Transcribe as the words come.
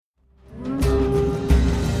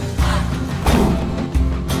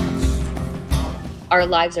our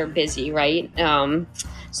lives are busy, right?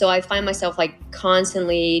 So I find myself like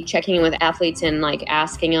constantly checking in with athletes and like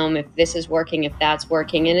asking them if this is working, if that's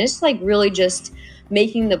working. And it's like really just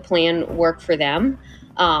making the plan work for them.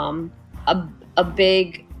 A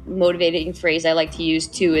big motivating phrase I like to use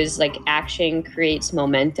too is like action creates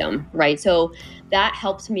momentum, right? So that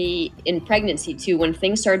helped me in pregnancy too. When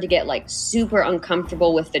things started to get like super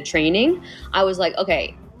uncomfortable with the training, I was like,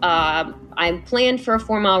 okay, I'm planned for a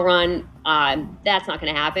 4-mile run. That's not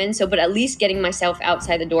going to happen. So, but at least getting myself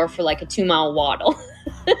outside the door for like a 2-mile waddle.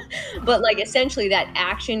 But like essentially that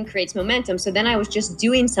action creates momentum. So then I was just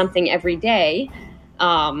doing something every day.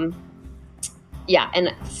 Yeah.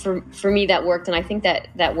 And for me that worked. And I think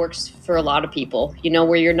that works for a lot of people, you know,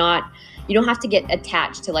 where you don't have to get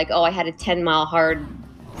attached to like, oh, I had a 10-mile hard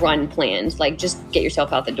run planned. Like just get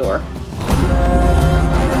yourself out the door.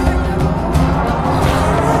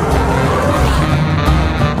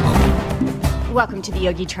 Welcome to the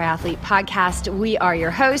Yogi Triathlete Podcast. We are your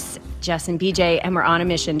hosts, Jess and BJ, and we're on a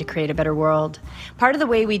mission to create a better world. Part of the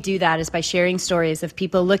way we do that is by sharing stories of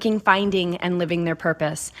people looking, finding, and living their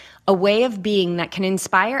purpose, a way of being that can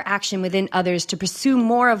inspire action within others to pursue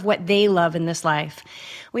more of what they love in this life.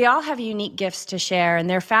 We all have unique gifts to share, and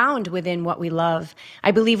they're found within what we love.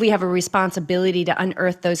 I believe we have a responsibility to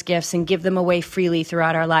unearth those gifts and give them away freely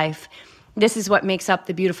throughout our life. This is what makes up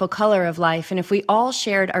the beautiful color of life. And if we all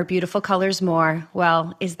shared our beautiful colors more,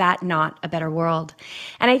 well, is that not a better world?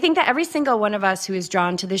 And I think that every single one of us who is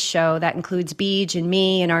drawn to this show, that includes Beej and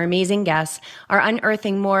me and our amazing guests, are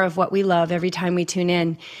unearthing more of what we love every time we tune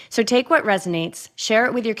in. So take what resonates, share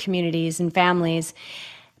it with your communities and families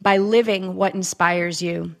by living what inspires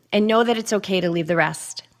you, and know that it's okay to leave the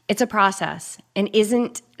rest. It's a process. And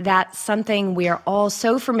isn't that something we are all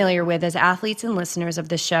so familiar with as athletes and listeners of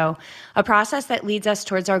this show? A process that leads us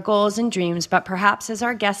towards our goals and dreams, but perhaps as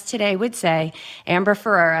our guest today would say, Amber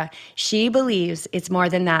Ferreira, she believes it's more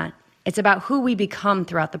than that. It's about who we become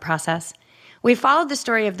throughout the process. We've followed the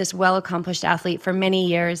story of this well-accomplished athlete for many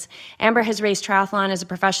years. Amber has raced triathlon as a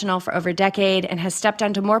professional for over a decade and has stepped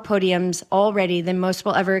onto more podiums already than most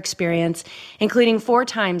will ever experience, including 4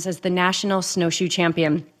 times as the national snowshoe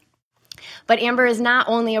champion. But Amber is not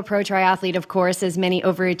only a pro triathlete, of course, as many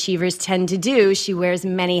overachievers tend to do. She wears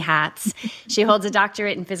many hats. She holds a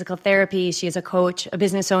doctorate in physical therapy. She is a coach, a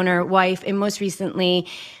business owner, wife, and most recently,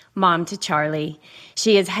 mom to Charlie.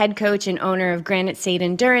 She is head coach and owner of Granite State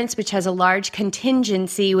Endurance, which has a large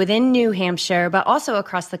contingency within New Hampshire, but also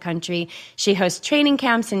across the country. She hosts training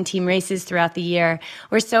camps and team races throughout the year.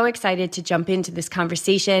 We're so excited to jump into this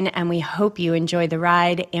conversation, and we hope you enjoy the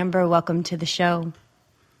ride. Amber, welcome to the show.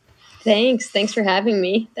 Thanks for having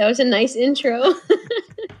me. That was a nice intro.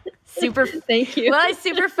 Super. Thank you. Well, it's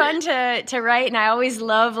super fun to write. And I always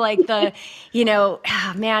love like the,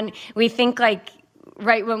 we think like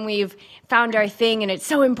right when we've found our thing and it's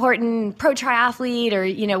so important, pro triathlete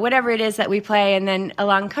or, whatever it is that we play. And then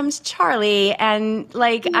along comes Charlie. And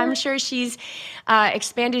like, yeah. I'm sure she's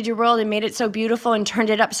expanded your world and made it so beautiful and turned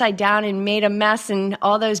it upside down and made a mess and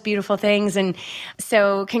all those beautiful things. And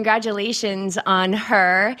so congratulations on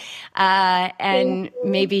her. And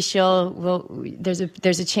maybe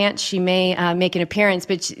there's a chance she may make an appearance,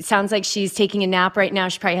 but it sounds like she's taking a nap right now.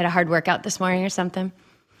 She probably had a hard workout this morning or something.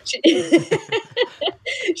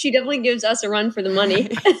 She definitely gives us a run for the money.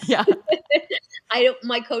 Yeah.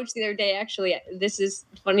 My coach the other day, actually, this is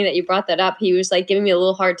funny that you brought that up. He was like giving me a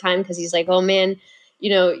little hard time because he's like, oh man,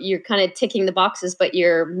 you're kind of ticking the boxes, but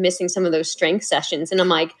you're missing some of those strength sessions. And I'm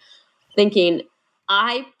like thinking,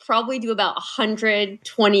 I probably do about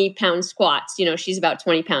 120 pound squats. She's about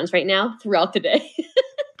 20 pounds right now throughout the day.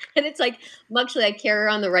 And it's like, actually I carry her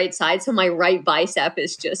on the right side. So my right bicep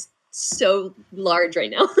is just so large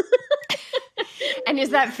right now. And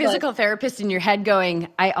is that physical therapist in your head going,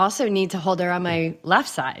 I also need to hold her on my left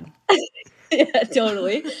side? Yeah,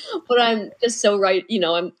 totally. But I'm just so right.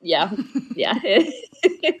 Yeah.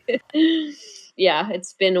 Yeah,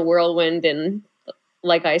 it's been a whirlwind. And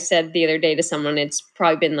like I said the other day to someone, it's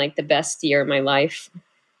probably been like the best year of my life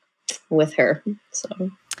with her.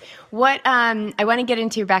 So what, I want to get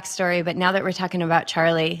into your backstory, but now that we're talking about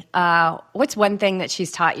Charlie, what's one thing that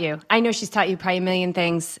she's taught you? I know she's taught you probably a million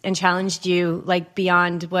things and challenged you like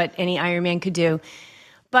beyond what any Ironman could do.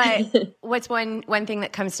 But what's one thing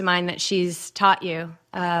that comes to mind that she's taught you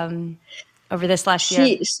over this last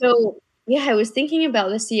year? I was thinking about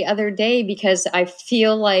this the other day because I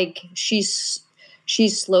feel like she's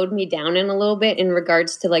slowed me down in a little bit in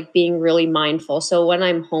regards to like being really mindful. So when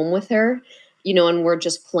I'm home with her, and we're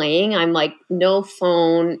just playing, I'm like, no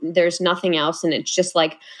phone, there's nothing else. And it's just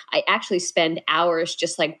like, I actually spend hours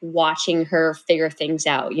just like watching her figure things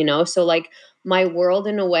out, So like my world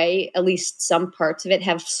in a way, at least some parts of it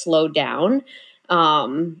have slowed down,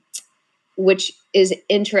 which is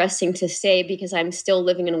interesting to say because I'm still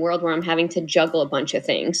living in a world where I'm having to juggle a bunch of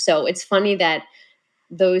things. So it's funny that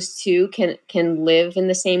those two can live in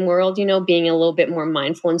the same world, being a little bit more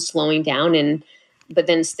mindful and slowing down, but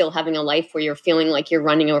then still having a life where you're feeling like you're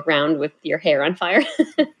running around with your hair on fire.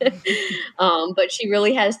 But she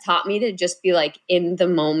really has taught me to just be like in the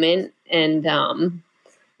moment and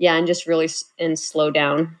just really and slow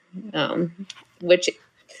down, which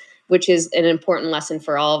is an important lesson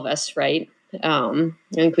for all of us, right? I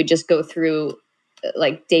think we just go through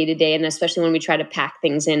like day to day, and especially when we try to pack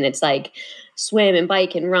things in, it's like swim and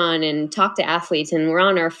bike and run and talk to athletes, and we're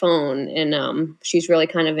on our phone. And she's really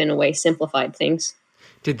kind of in a way simplified things.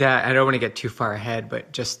 I don't want to get too far ahead,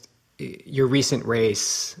 but just your recent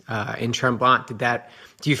race in Tremblant,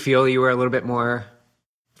 do you feel you were a little bit more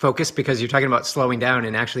focused? Because you're talking about slowing down,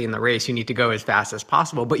 and actually in the race, you need to go as fast as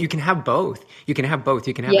possible, but you can have both. You can have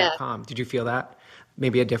that calm. Did you feel that?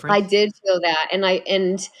 Maybe a difference? I did feel that.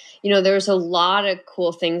 And there's a lot of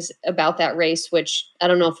cool things about that race, which I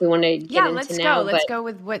don't know if we want to get into now. Let's go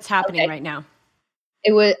with what's happening right now.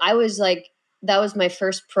 I was like, that was my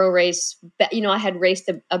first pro race. I had raced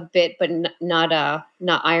a bit, but not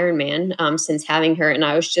Ironman since having her. And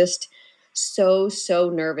I was just so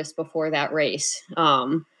nervous before that race.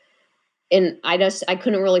 And I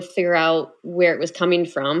couldn't really figure out where it was coming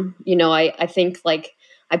from. I think like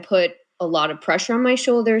I put a lot of pressure on my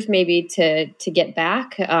shoulders maybe to get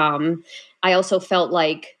back. I also felt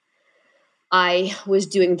like I was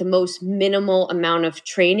doing the most minimal amount of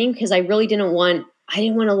training because I really didn't want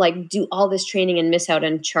to like do all this training and miss out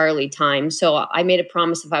on Charlie time. So I made a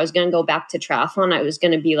promise if I was going to go back to triathlon, I was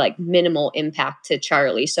going to be like minimal impact to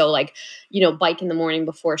Charlie. So like, bike in the morning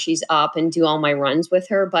before she's up and do all my runs with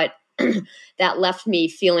her. But that left me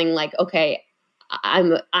feeling like, okay,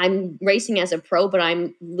 I'm racing as a pro, but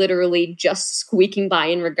I'm literally just squeaking by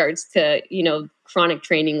in regards to, chronic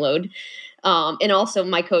training load. And also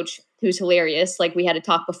my coach, who's hilarious, like we had a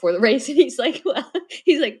talk before the race, and he's like,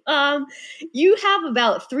 you have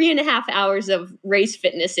about 3.5 hours of race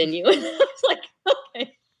fitness in you. And I was like,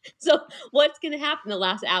 okay, so what's going to happen the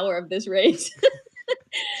last hour of this race?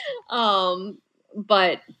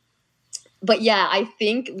 But yeah, I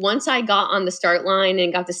think once I got on the start line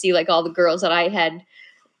and got to see like all the girls that I had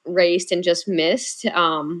raced and just missed,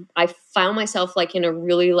 I found myself like in a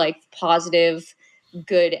really like positive,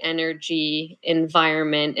 good energy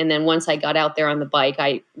environment. And then once I got out there on the bike,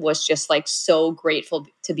 I was just like so grateful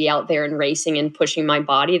to be out there and racing and pushing my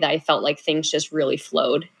body that I felt like things just really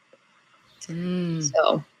flowed.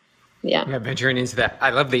 So yeah. Yeah, venturing into that. I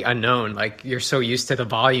love the unknown. Like you're so used to the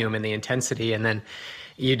volume and the intensity, and then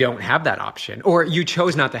you don't have that option, or you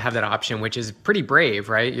chose not to have that option, which is pretty brave,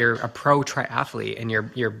 right? You're a pro triathlete and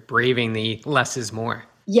you're braving the less is more.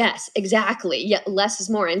 Yes, exactly. Yeah, less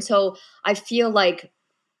is more. And so I feel like,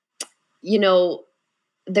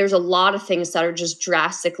 there's a lot of things that are just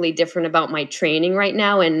drastically different about my training right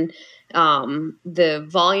now. And the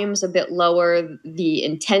volume's a bit lower. The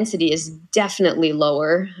intensity is definitely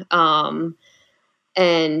lower. And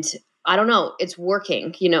I don't know, it's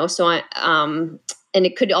working, so and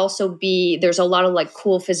it could also be, there's a lot of like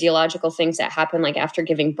cool physiological things that happen like after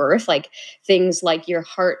giving birth, like things like your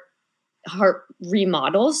heart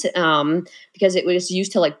remodels, because it was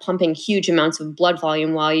used to like pumping huge amounts of blood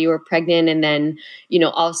volume while you were pregnant. And then,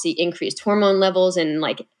 obviously increased hormone levels and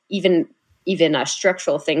like even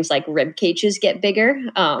structural things like rib cages get bigger,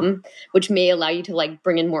 which may allow you to like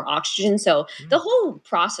bring in more oxygen. So the whole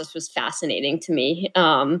process was fascinating to me.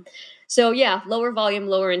 So yeah, lower volume,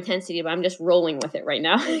 lower intensity, but I'm just rolling with it right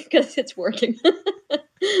now because it's working.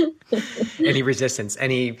 Any resistance,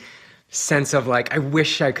 any sense of like, I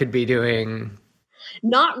wish I could be doing?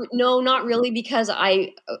 Not really, because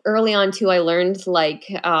early on too, I learned like,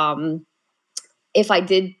 if I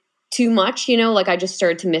did too much, like I just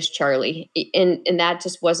started to miss Charlie, and that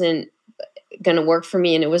just wasn't going to work for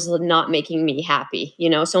me, and it was not making me happy,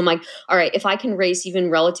 so I'm like, all right, if I can race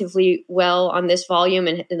even relatively well on this volume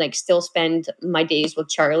and like still spend my days with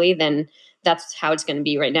Charlie, then that's how it's going to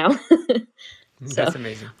be right now. That's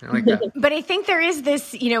amazing. I like that. But I think there is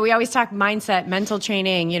this, we always talk mindset, mental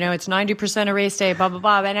training, it's 90% a race day, blah, blah,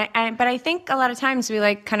 blah. But I think a lot of times we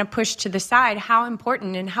like kind of push to the side how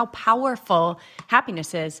important and how powerful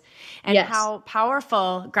happiness is, and how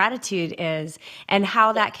powerful gratitude is, and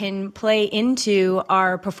how that can play into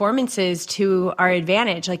our performances to our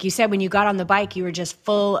advantage. Like you said, when you got on the bike, you were just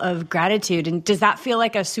full of gratitude. And does that feel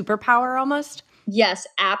like a superpower almost? Yes,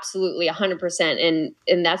 absolutely, 100%.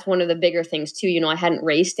 And that's one of the bigger things too. I hadn't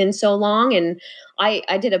raced in so long, and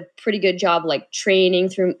I did a pretty good job like training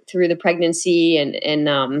through the pregnancy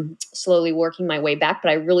and slowly working my way back. But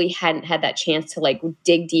I really hadn't had that chance to like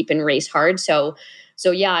dig deep and race hard. So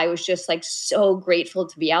yeah, I was just like so grateful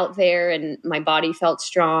to be out there, and my body felt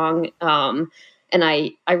strong. And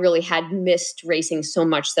I really had missed racing so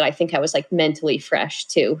much that I think I was like mentally fresh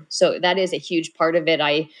too. So that is a huge part of it.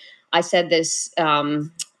 I said this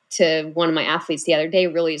to one of my athletes the other day.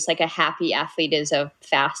 Really, it's like a happy athlete is a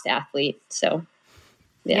fast athlete. So,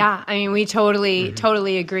 yeah. I mean, we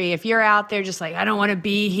totally agree. If you're out there just like, I don't want to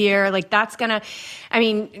be here, like that's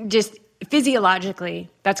just physiologically,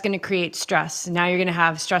 that's going to create stress. Now you're going to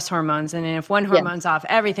have stress hormones. And if one hormone's off,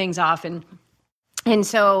 everything's off. And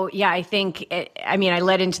so, yeah, I think, I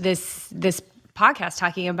led into this podcast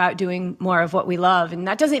talking about doing more of what we love. And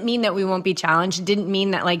that doesn't mean that we won't be challenged. It didn't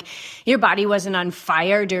mean that like your body wasn't on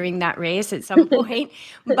fire during that race at some point,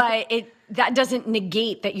 but that doesn't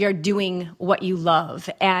negate that you're doing what you love.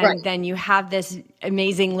 And then you have this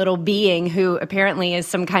amazing little being who apparently is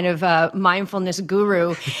some kind of mindfulness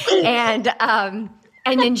guru. And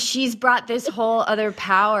then she's brought this whole other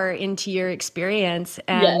power into your experience.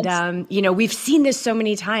 And, we've seen this so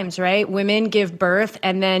many times, right? Women give birth,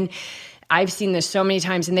 and then I've seen this so many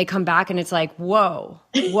times, and they come back and it's like, whoa,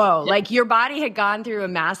 like your body had gone through a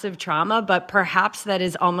massive trauma, but perhaps that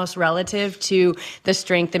is almost relative to the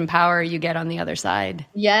strength and power you get on the other side.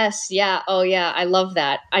 Yes. Yeah. Oh yeah. I love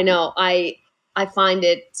that. I know. I find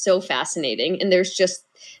it so fascinating, and there's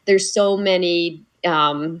so many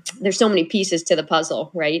pieces to the puzzle,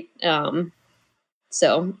 right?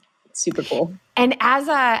 So it's super cool. And as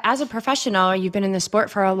a professional, you've been in the sport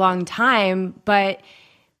for a long time, but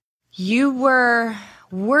you were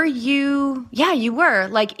like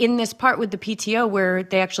in this part with the PTO where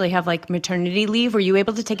they actually have like maternity leave. Were you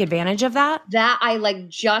able to take advantage of that? That I like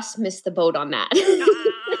just missed the boat on that,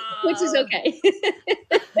 which is okay.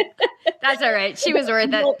 That's all right. She was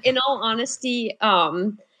worth it. In all honesty,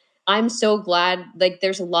 I'm so glad, like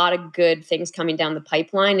there's a lot of good things coming down the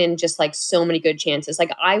pipeline and just like so many good chances.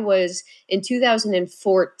 Like I was in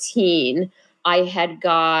 2014, I had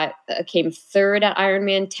came third at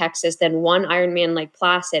Ironman Texas, then one Ironman like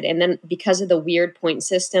Placid. And then because of the weird point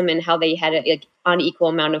system and how they had like unequal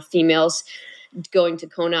amount of females going to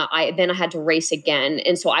Kona, I had to race again.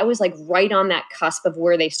 And so I was like right on that cusp of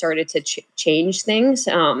where they started to change things.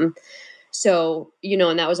 So,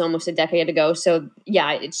 and that was almost a decade ago. So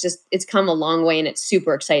yeah, it's come a long way, and it's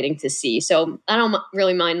super exciting to see. So I don't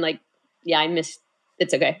really mind, like, I missed,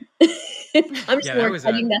 it's okay. I'm just more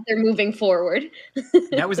excited that they're moving forward.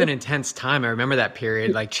 That was an intense time. I remember that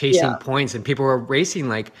period, like chasing points, and people were racing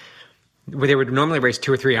like where they would normally race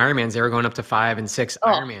 2 or 3 Ironmans. They were going up to 5 and 6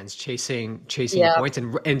 Ironmans, chasing points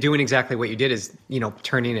and doing exactly what you did is,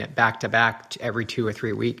 turning it back to back every 2 or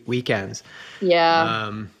 3 weekends.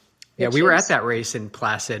 Yeah. We were at that race in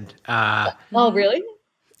Placid. Oh, really?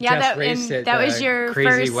 Yeah, that was your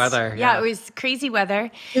crazy first, weather. Yeah, it was crazy weather.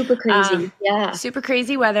 Super crazy. Super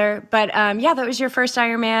crazy weather. But that was your first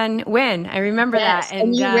Ironman win. I remember that.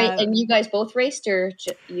 And you guys both raced, or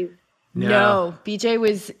you? No, BJ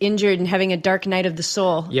was injured and having a dark night of the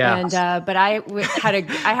soul. Yeah. And but I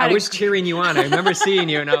was cheering you on. I remember seeing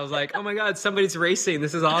you, and I was like, "Oh my God, somebody's racing!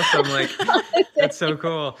 This is awesome! Like, that's so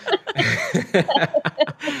cool."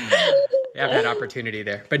 Yeah, I've had opportunity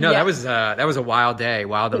there, but no, that was a wild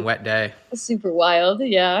and wet day. Super wild,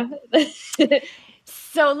 yeah.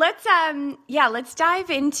 So let's dive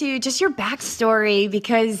into just your backstory,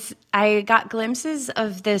 because I got glimpses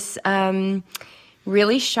of this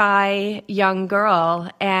really shy young girl,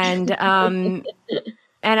 and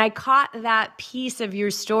and I caught that piece of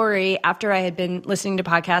your story after I had been listening to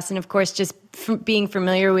podcasts, and of course just being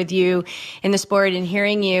familiar with you in the sport and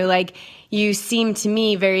hearing you, like you seem to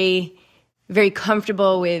me very, very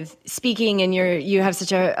comfortable with speaking, and you have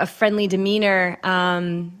such a friendly demeanor.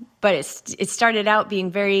 But it started out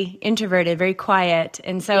being very introverted, very quiet,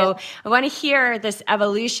 and so I want to hear this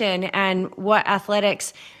evolution and what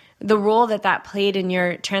athletics, the role that played in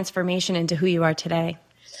your transformation into who you are today.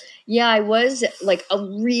 Yeah, I was like a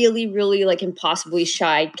really, really like impossibly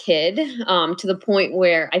shy kid, to the point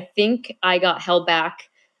where I think I got held back.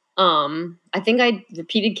 I think I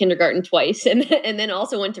repeated kindergarten twice, and then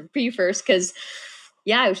also went to pre-first because,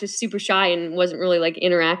 I was just super shy and wasn't really like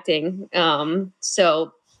interacting.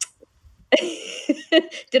 So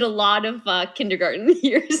did a lot of kindergarten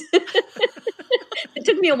years. It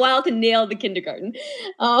took me a while to nail the kindergarten.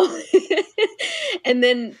 And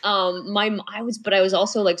then I was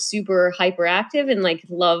also like super hyperactive and like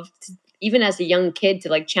loved even as a young kid to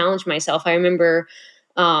like challenge myself. I remember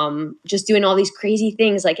just doing all these crazy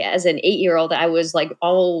things. Like as an 8-year-old, I was like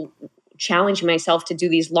all challenging myself to do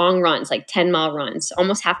these long runs, like 10-mile runs,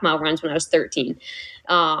 almost half-mile runs when I was 13.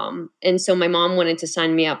 And so my mom wanted to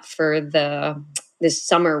sign me up for this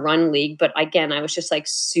summer run league. But again, I was just like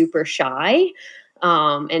super shy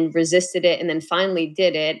and resisted it, and then finally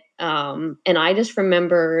did it. And I just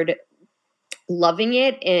remembered loving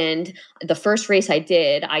it. And the first race I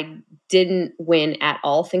didn't win at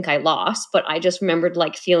all. Think I lost, but I just remembered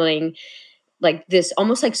like feeling like this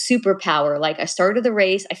almost like superpower. Like I started the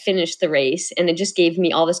race, I finished the race, and it just gave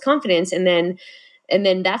me all this confidence. And then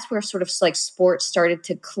that's where sort of like sports started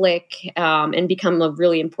to click and become a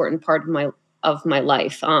really important part of my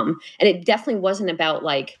life. And it definitely wasn't about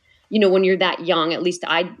like, when you're that young, at least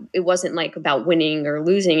it wasn't like about winning or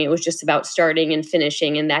losing. It was just about starting and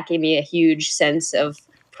finishing. And that gave me a huge sense of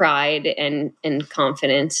pride and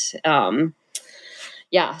confidence.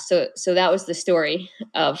 Yeah. So that was the story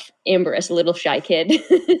of Amber as a little shy kid.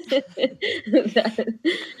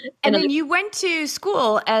 And then you went to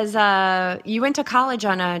school you went to college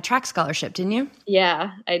on a track scholarship, didn't you?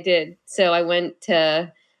 Yeah, I did. So I ran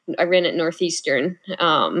at Northeastern,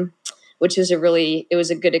 which was it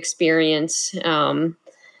was a good experience.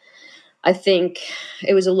 I think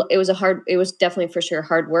it was definitely for sure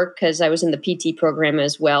hard work because I was in the PT program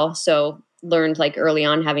as well. So learned like early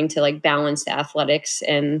on having to like balance the athletics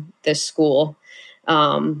and the school.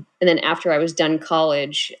 And then after I was done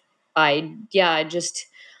college, I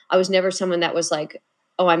was never someone that was like,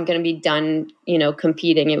 oh, I'm going to be done,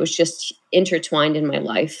 competing. It was just intertwined in my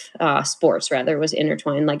life. Sports rather was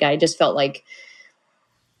intertwined. Like I just felt like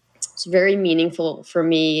it's very meaningful for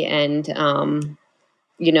me. And,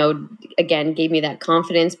 again, gave me that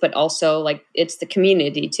confidence, but also like it's the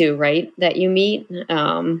community too, right? That you meet.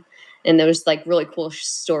 And those like really cool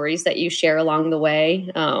stories that you share along the way.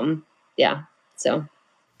 Yeah. So.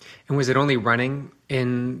 And was it only running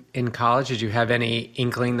in college? Did you have any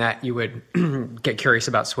inkling that you would get curious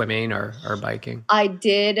about swimming or biking? I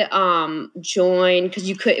did join because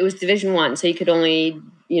it was Division I, so you could only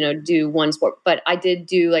do one sport. But I did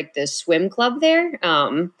do like the swim club there,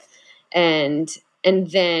 and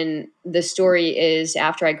then the story is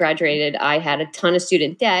after I graduated, I had a ton of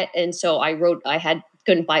student debt, and so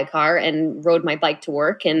couldn't buy a car and rode my bike to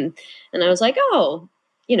work, and I was like, oh.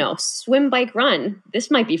 Swim, bike, run. This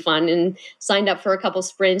might be fun, and signed up for a couple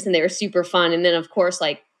sprints, and they were super fun. And then, of course,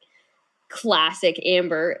 like classic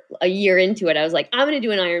Amber, a year into it, I was like, I'm going to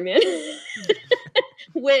do an Ironman,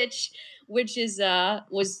 which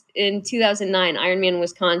was in 2009, Ironman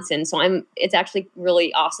Wisconsin. So it's actually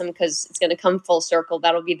really awesome because it's going to come full circle.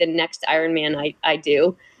 That'll be the next Ironman I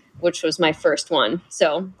do, which was my first one.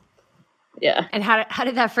 So. Yeah. And how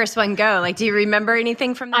did that first one go? Like, do you remember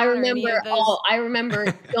anything from that? I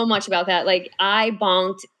remember so much about that. Like I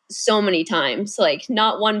bonked so many times, like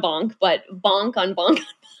not one bonk, but bonk on bonk on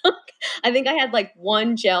bonk. I think I had like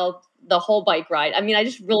one gel the whole bike ride. I mean, I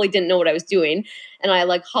just really didn't know what I was doing. And I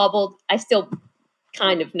like hobbled. I still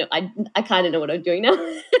kind of know. I kind of know what I'm doing now.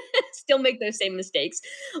 Still make those same mistakes.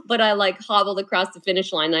 But I like hobbled across the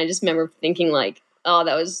finish line. And I just remember thinking like, oh,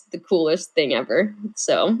 that was the coolest thing ever.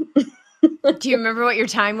 So... Do you remember what your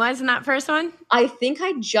time was in that first one? I think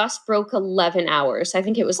I just broke 11 hours. I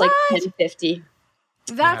think it was like 10:50.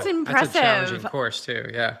 That's impressive. That's a challenging course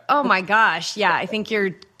too. Yeah. Oh my gosh. Yeah. I think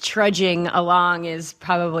your trudging along is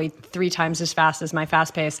probably 3 times as fast as my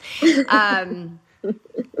fast pace.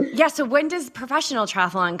 Yeah. So when does professional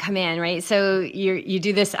triathlon come in, right? So you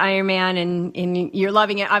do this Ironman and you're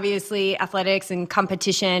loving it, obviously, athletics and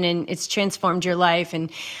competition, and it's transformed your life.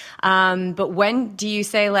 And but when do you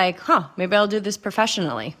say like, maybe I'll do this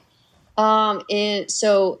professionally?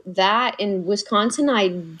 So that in Wisconsin,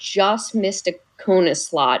 I just missed a Kona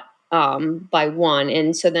slot by one.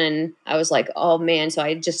 And so then I was like, oh man. So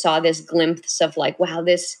I just saw this glimpse of like, wow,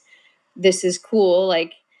 this is cool.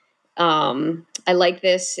 Like, I like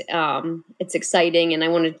this. It's exciting, and I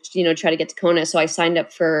want to, try to get to Kona. So I signed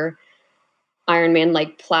up for Ironman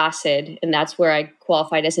Lake Placid, and that's where I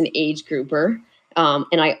qualified as an age grouper.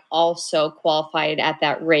 And I also qualified at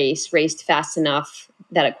that raced fast enough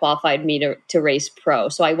that it qualified me to race pro.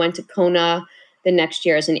 So I went to Kona the next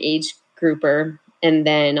year as an age grouper, and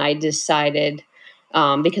then I decided,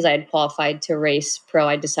 because I had qualified to race pro,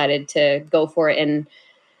 I decided to go for it. And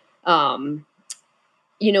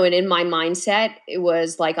and in my mindset, it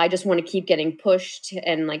was like, I just want to keep getting pushed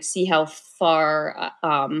and like see how far,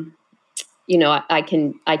 I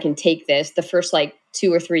can take this. The first like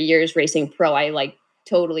 2 or 3 years racing pro, I like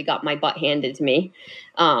totally got my butt handed to me,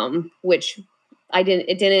 which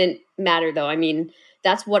it didn't matter though. I mean,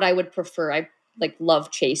 that's what I would prefer. I like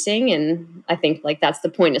love chasing, and I think like that's the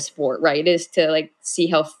point of sport, right? Is to like see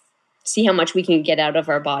how much we can get out of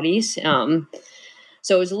our bodies.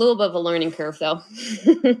 So it was a little bit of a learning curve though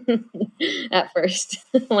at first.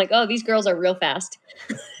 I'm like, oh, these girls are real fast.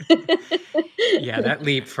 Yeah, that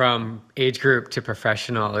leap from age group to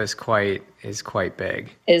professional is quite big.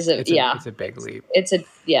 It's a big leap. It's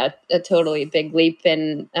a totally big leap.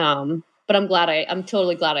 And but I'm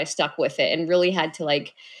totally glad I stuck with it and really had to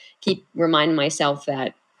like keep reminding myself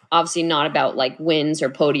that obviously not about like wins or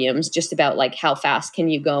podiums, just about like how fast can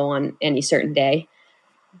you go on any certain day.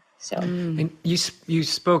 So, and you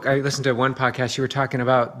spoke, I listened to one podcast, you were talking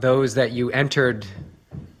about those that you entered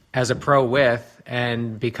as a pro with,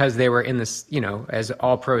 and because they were in this, you know, as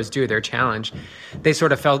all pros do, their challenge, they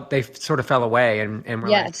sort of fell away and were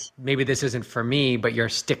like, maybe this isn't for me, but your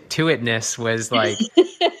stick to itness was like,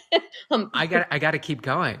 I got to keep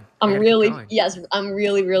going. I'm really,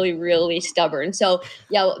 really, really stubborn. So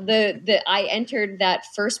yeah, I entered that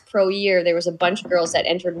first pro year, there was a bunch of girls that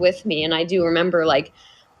entered with me. And I do remember like,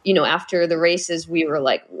 you know, after the races, we were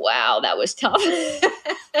like, wow, that was tough.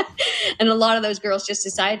 And a lot of those girls just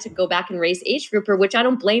decided to go back and race age grouper, which I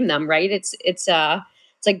don't blame them. Right. It's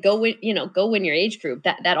like, go win your age group.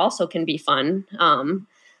 That also can be fun.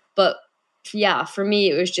 But yeah, for me,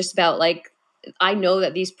 it was just about like, I know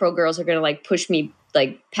that these pro girls are going to like push me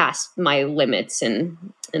like past my limits. And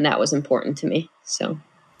that was important to me. So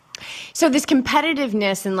this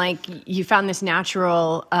competitiveness and like you found this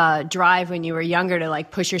natural drive when you were younger to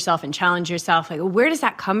like push yourself and challenge yourself. Like, where does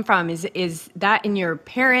that come from? Is that in your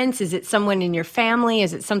parents? Is it someone in your family?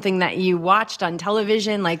 Is it something that you watched on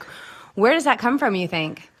television? Like, where does that come from, you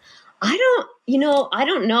think? I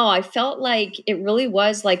don't know. I felt like it really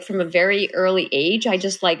was like from a very early age. I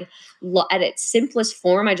just like at its simplest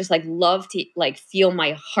form, I just like love to like feel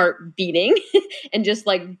my heart beating and just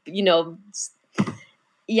like, you know,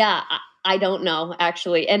 yeah, I don't know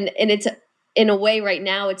actually. And it's in a way right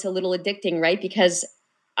now it's a little addicting, right? Because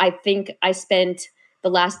I think I spent the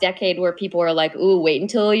last decade where people are like, ooh, wait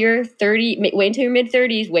until you're 30, wait until your mid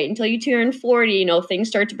 30s, wait until you turn 40, you know, things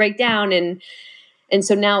start to break down. And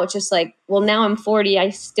so now it's just like, well, now I'm 40, I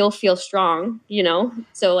still feel strong, you know?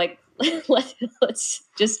 So like, let's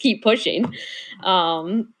just keep pushing.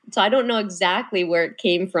 So I don't know exactly where it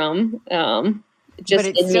came from. But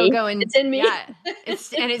it's still going. It's in me. Yeah,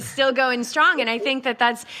 it's still going strong. And I think that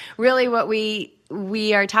that's really what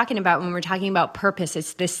we are talking about when we're talking about purpose.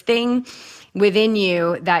 It's this thing within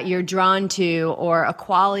you that you're drawn to, or a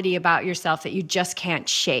quality about yourself that you just can't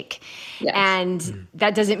shake. Yes. And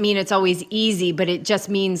that doesn't mean it's always easy, but it just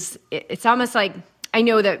means it's almost like, I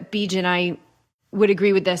know that Beej and I would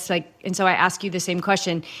agree with this. Like, and so I ask you the same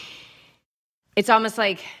question. It's almost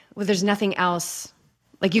like, well, there's nothing else.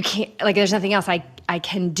 Like you can't, like there's nothing else I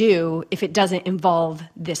can do if it doesn't involve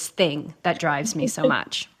this thing that drives me so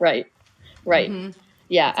much. Right. Mm-hmm.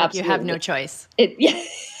 Yeah, it's absolutely. Like you have no choice. Yeah,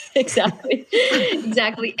 exactly.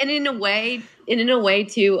 Exactly. And in a way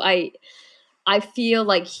too, I feel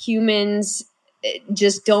like humans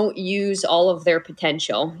just don't use all of their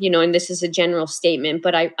potential, you know, and this is a general statement,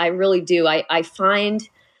 but I really do. I find,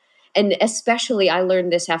 and especially I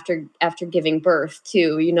learned this after giving birth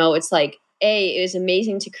too, you know, it's like, it is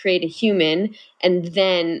amazing to create a human and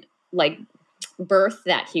then like birth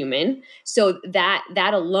that human. So that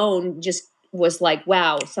alone just was like,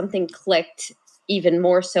 wow, something clicked even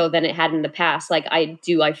more so than it had in the past. Like I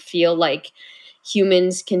feel like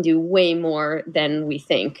humans can do way more than we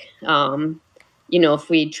think. You know, if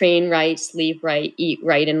we train right, sleep right, eat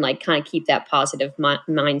right, and like kind of keep that positive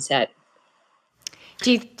mindset.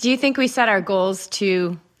 Do you think we set our goals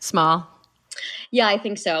too small? Yeah, I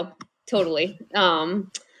think so. Totally.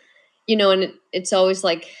 You know, and it's always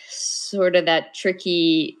like sort of that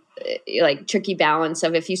tricky balance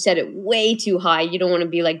of if you set it way too high, you don't want to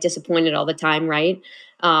be like disappointed all the time. Right.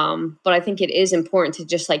 But I think it is important to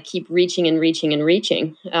just like keep reaching and reaching and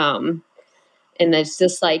reaching. And it's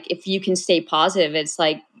just like, if you can stay positive, it's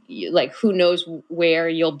like who knows where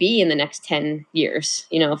you'll be in the next 10 years,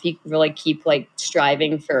 you know, if you really keep like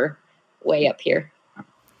striving for way up here.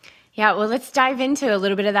 Yeah, well, let's dive into a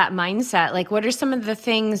little bit of that mindset. Like, what are some of the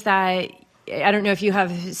things that, I don't know if you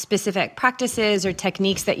have specific practices or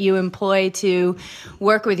techniques that you employ to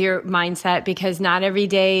work with your mindset, because not every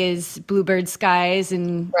day is bluebird skies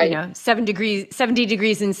and, right. You know, 70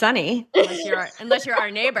 degrees and sunny, unless you're our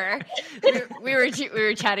neighbor. We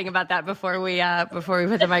were chatting about that before we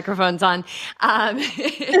put the microphones on.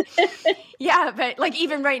 Yeah, but like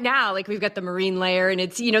even right now, like we've got the marine layer and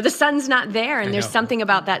it's, you know, the sun's not there, and there's something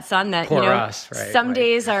about that sun that, Poor you know, us, right? Some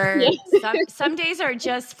days are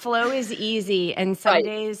just flow is easy. easy, and some Right.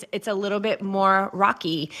 days it's a little bit more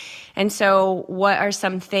rocky. And so what are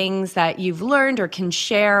some things that you've learned or can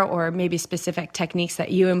share, or maybe specific techniques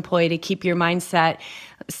that you employ to keep your mindset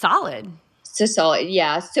solid? So solid.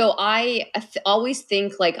 Yeah. So I always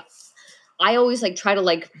think like, I always like try to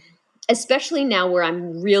like, especially now where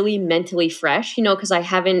I'm really mentally fresh, because I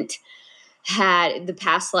haven't had the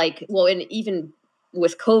past, like, well, and even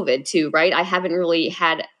with COVID too, right? I haven't really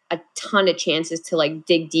had a ton of chances to like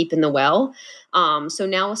dig deep in the well. So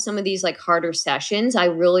now with some of these like harder sessions, I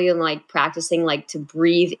really am like practicing like to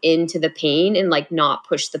breathe into the pain and like not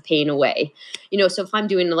push the pain away. So if I'm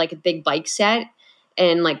doing like a big bike set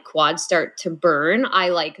and like quads start to burn, I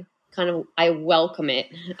like I welcome it.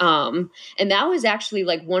 And that was actually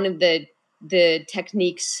like one of the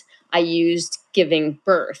techniques I used giving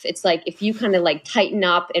birth. It's like, if you kind of like tighten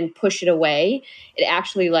up and push it away, it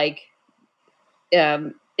actually like,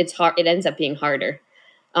 it's hard. It ends up being harder.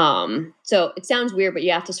 So it sounds weird, but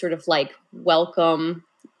you have to sort of like welcome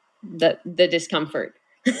the discomfort.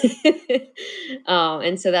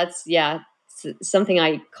 And so that's, something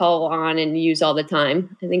I call on and use all the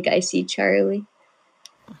time. I think I see Charlie.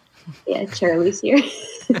 Yeah, Charlie's here.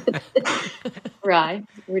 Right.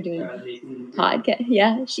 We're doing a podcast.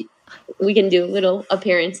 Yeah, we can do a little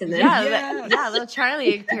appearance in there. Yeah, a little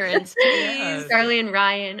Charlie appearance, please. Yes. Charlie and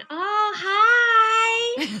Ryan. Oh, hi.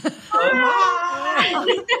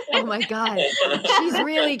 Hi. Oh my God. She's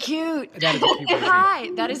really cute. That is a cute baby.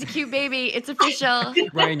 Hi. That is a cute baby. It's official.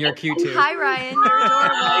 Ryan, you're cute too. Hi, Ryan. You're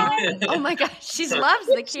adorable. Oh my gosh. She loves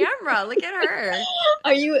the camera. Look at her.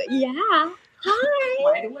 Are you? Yeah. Hi.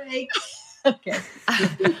 Wide awake. Okay.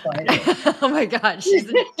 Oh my God.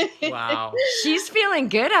 Wow. She's feeling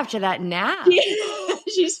good after that nap.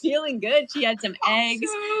 She's feeling good. She had some eggs.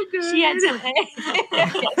 So good. She had some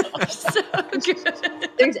eggs. So good.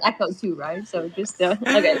 There's echo too, right? So just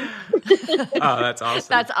okay. Oh, that's awesome.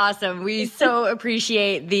 That's awesome. We so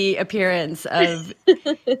appreciate the appearance of And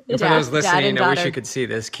for those dad listening, and I wish daughter. you could see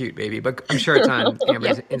this cute baby, but I'm sure it's on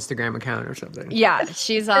Amber's Instagram account or something. Yeah,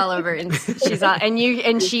 she's all over. And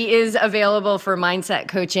she is available for mindset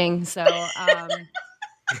coaching. So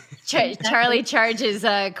Charlie charges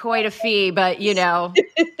quite a fee, but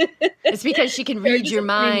it's because she can read your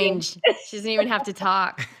mind. She doesn't even have to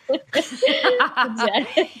talk.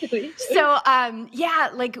 Exactly. So,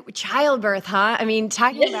 like childbirth, huh? I mean,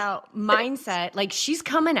 talking about mindset, like she's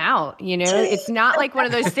coming out, it's not like one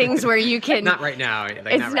of those things where you can, Not right now.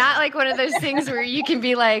 it's not like one of those things where you can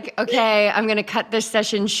be like, okay, I'm going to cut this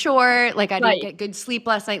session short. Like I didn't get good sleep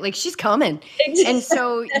last night. Like she's coming. Exactly. And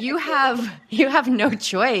so you have no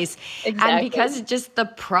choice. Exactly. And because it's just the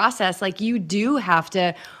process, like you do have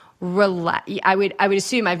to relax. I would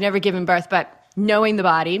assume, I've never given birth, but knowing the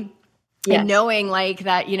body and knowing like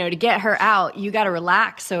that, to get her out, you got to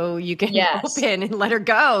relax so you can open and let her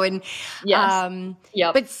go. And,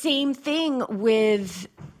 but same thing with,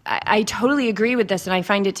 I totally agree with this. And I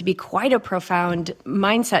find it to be quite a profound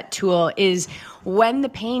mindset tool is when the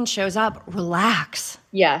pain shows up, relax.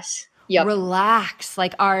 Yes. Yep. Relax.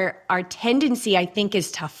 Like our tendency, I think,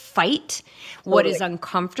 is to fight what is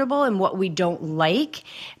uncomfortable and what we don't like.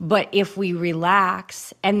 But if we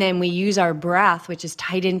relax and then we use our breath, which is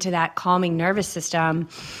tied into that calming nervous system,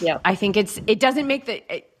 I think it doesn't make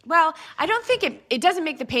I don't think it doesn't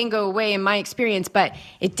make the pain go away in my experience, but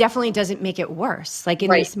it definitely doesn't make it worse, like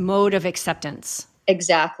in this mode of acceptance.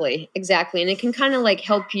 Exactly. And it can kind of like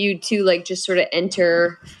help you to like just sort of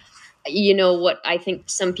enter what I think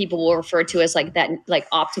some people will refer to as like that like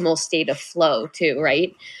optimal state of flow too,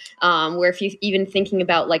 right? Where if you're even thinking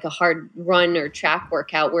about like a hard run or track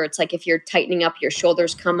workout where it's like if you're tightening up, your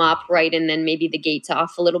shoulders come up, right? And then maybe the gait's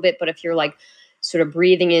off a little bit. But if you're like sort of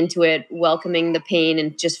breathing into it, welcoming the pain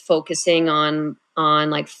and just focusing on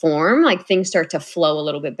like form, like things start to flow a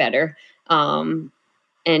little bit better. And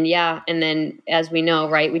then as we know,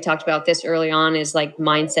 right, we talked about this early on, is like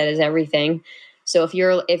mindset is everything. So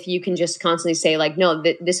if you can just constantly say like, no,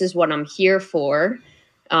 this is what I'm here for,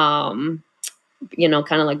 kind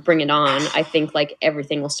of like bring it on, I think like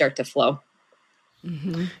everything will start to flow.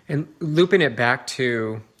 Mm-hmm. And looping it back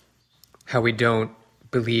to how we don't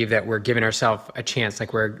believe that we're giving ourselves a chance,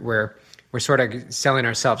 like we're sort of selling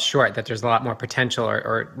ourselves short, that there's a lot more potential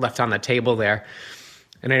or left on the table there.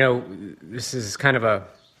 And I know this is kind of I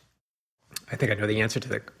think I know the answer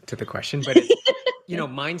to the question, but it's,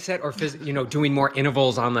 mindset or doing more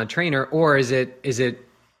intervals on the trainer, or is it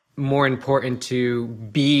more important to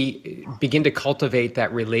begin to cultivate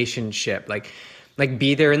that relationship? Like like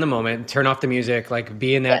be there in the moment, turn off the music, like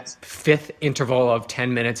be in that Yes. fifth interval of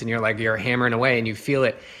 10 minutes and you're hammering away and you feel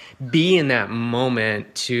it. Be in that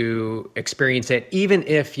moment to experience it, even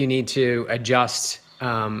if you need to adjust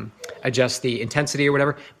the intensity or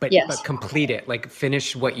whatever, but complete it, like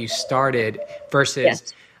finish what you started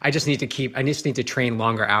versus I just need to train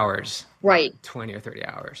longer hours, right? 20 or 30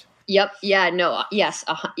 hours. Yep. Yeah. No. Yes.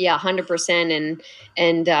 Yeah. 100%.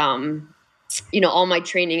 And all my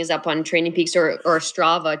training is up on Training Peaks or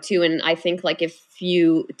Strava too. And I think like if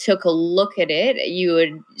you took a look at it, you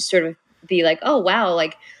would sort of be like, oh wow,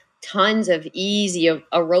 like tons of easy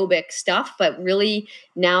aerobic stuff. But really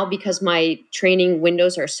now, because my training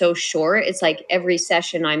windows are so short, it's like every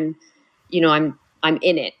session I'm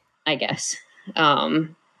in it, I guess.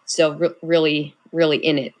 So really, really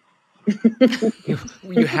in it.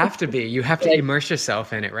 You have to be. You have to immerse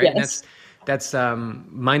yourself in it, right? Yes. And that's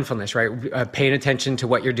mindfulness, right? Paying attention to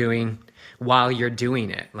what you're doing while you're doing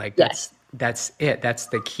it. Like that's it. That's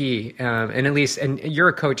the key. And you're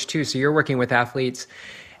a coach too, so you're working with athletes,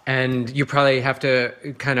 and you probably have to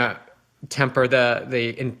kind of temper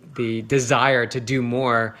the desire to do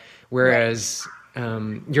more, whereas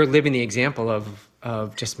you're living the example of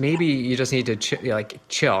just maybe you just need to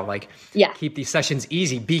chill, keep these sessions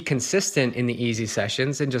easy, be consistent in the easy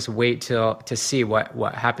sessions, and just wait to see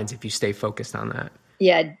what happens if you stay focused on that.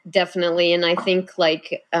 Yeah, definitely. And I think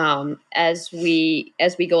like as we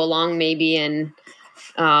go along, maybe, and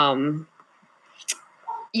I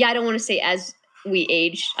don't want to say as we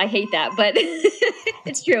age, I hate that, but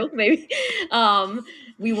it's true. Maybe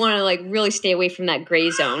we want to like really stay away from that gray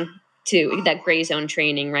zone too, that gray zone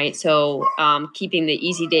training, right? So keeping the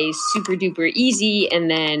easy days super duper easy, and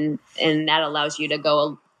that allows you to go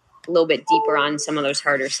a little bit deeper on some of those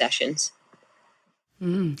harder sessions.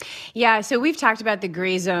 Yeah, so we've talked about the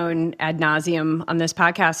gray zone ad nauseum on this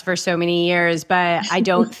podcast for so many years, but I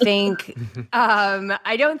don't think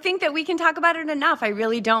that we can talk about it enough. I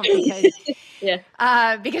really don't,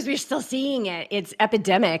 because we're still seeing it. It's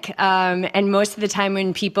epidemic, and most of the time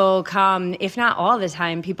when people come, if not all the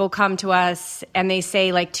time, people come to us and they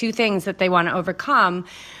say like two things that they want to overcome.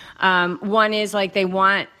 One is like they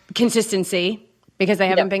want consistency, because they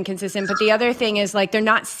haven't been consistent. But the other thing is like they're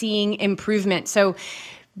not seeing improvement. So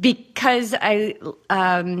because I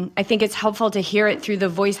think it's helpful to hear it through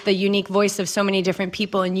the unique voice of so many different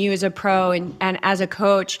people, and you as a pro and as a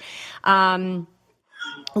coach, why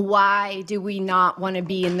do we not want to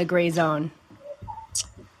be in the gray zone?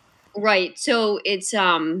 Right. So it's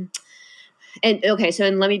so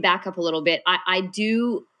let me back up a little bit. I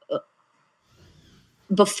do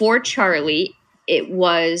before Charlie, it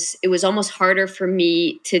was almost harder for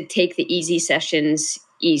me to take the easy sessions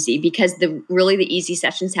easy, because the easy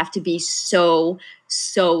sessions have to be so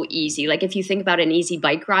easy. Like if you think about an easy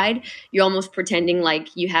bike ride, you're almost pretending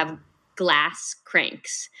like you have glass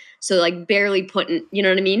cranks. So like barely putting, you know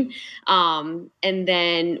what I mean? And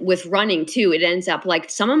then with running too, it ends up like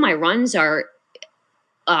some of my runs are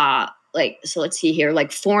so let's see here, like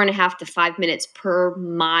 4.5 to 5 minutes per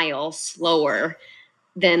mile slower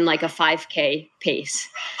than like a 5K pace,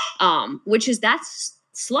 that's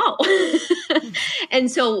slow.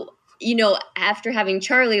 And so, after having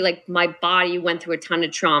Charlie, like my body went through a ton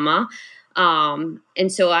of trauma.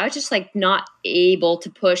 And so I was just like not able to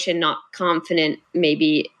push and not confident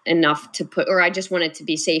maybe enough to put, or I just wanted to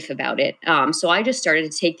be safe about it. So I just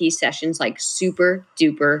started to take these sessions like super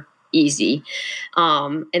duper easy.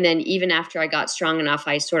 And then even after I got strong enough,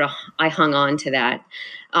 I hung on to that.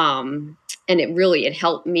 And it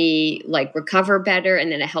helped me like recover better.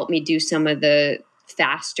 And then it helped me do some of the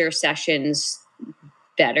faster sessions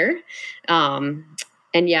better.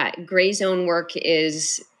 Gray zone work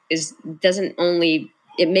doesn't only,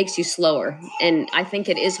 it makes you slower. And I think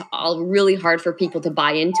it is all really hard for people to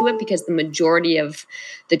buy into it, because the majority of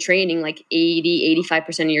the training, like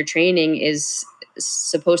 85% of your training is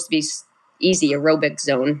supposed to be easy aerobic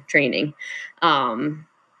zone training. And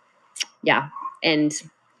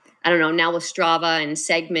I don't know, now with Strava and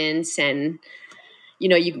segments, and you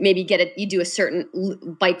maybe you do a certain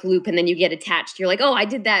bike loop and then you get attached. You're like, oh, I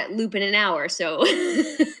did that loop in an hour, so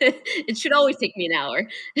it should always take me an hour.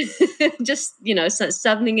 Just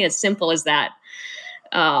something as simple as that.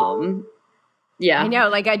 Yeah. I know.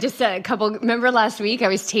 Like I just remember last week I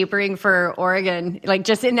was tapering for Oregon, like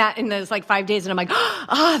just in those like 5 days. And I'm like,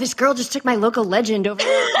 oh, this girl just took my local legend over,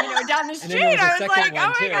 down the street. I was like,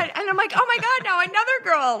 oh my God. And I'm like, oh my God, now another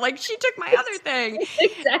girl, like she took my other thing.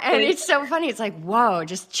 Exactly. And it's so funny. It's like, whoa,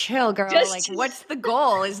 just chill, girl. Like what's the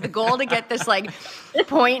goal? Is the goal to get this like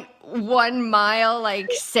 0.1 mile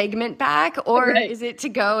like segment back, or is it to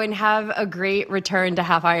go and have a great return to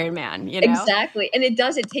half Ironman? Exactly. And it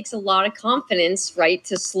takes a lot of confidence, right,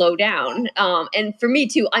 to slow down. And for me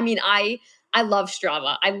too, I mean, I love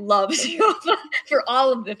Strava. I love Strava for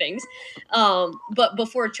all of the things. But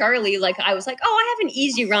before Charlie, like I was like, oh, I have an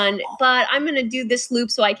easy run, but I'm going to do this loop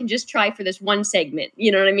so I can just try for this one segment.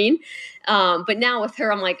 You know what I mean? But now with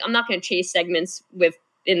her, I'm like, I'm not going to chase segments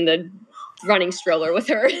in the running stroller with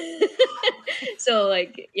her. So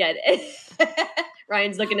like, yeah,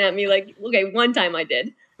 Ryan's looking at me like, okay, one time I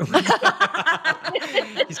did.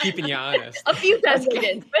 He's keeping you honest. A few times I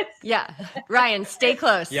did. Yeah. Ryan, stay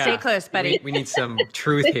close. Yeah. Stay close, buddy. We need some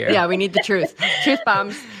truth here. Yeah, we need the truth. Truth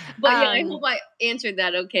bombs. But yeah, I hope I answered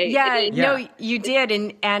that okay. Yeah, no, you did.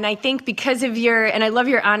 And I think because of and I love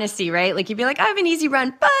your honesty, right? Like you'd be like, I have an easy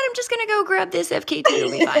run, but I'm just going to go grab this FKT.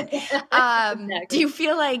 It'll be fine. Exactly. Do you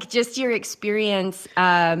feel like just your experience,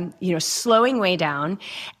 slowing way down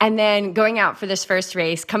and then going out for this first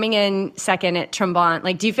race, coming in second at Tremblant,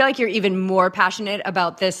 like, do you feel like you're even more passionate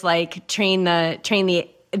about this, like train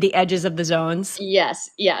the edges of the zones?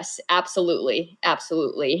 Yes, absolutely.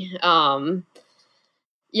 Absolutely.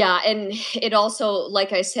 Yeah. And it also,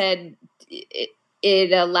 like I said,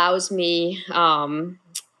 it allows me, I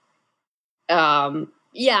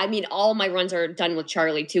mean, all my runs are done with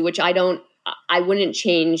Charlie too, which I wouldn't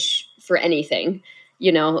change for anything,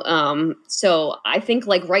 so I think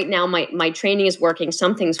like right now my training is working.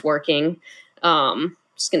 Something's working.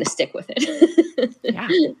 Just going to stick with it. Yeah.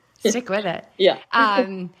 Stick with it. Yeah.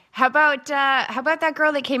 How about that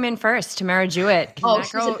girl that came in first, Tamara Jewett?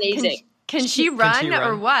 She's amazing. Can she run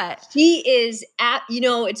or what? She is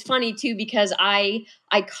it's funny too, because I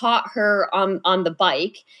caught her on the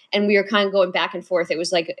bike and we were kind of going back and forth. It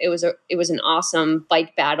was an awesome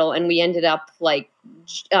bike battle. And we ended up like,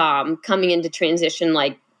 coming into transition,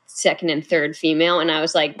 like second and third female. And I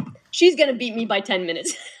was like, she's going to beat me by 10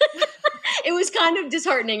 minutes. It was kind of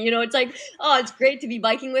disheartening. It's like, oh, it's great to be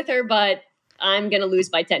biking with her, but I'm going to lose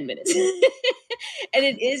by 10 minutes. And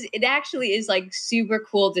it actually is like super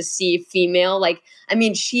cool to see female. Like, I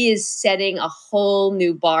mean, she is setting a whole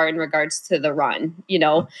new bar in regards to the run,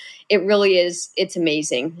 it really is. It's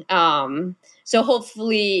amazing. So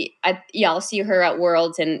hopefully I'll see her at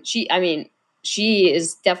Worlds, and she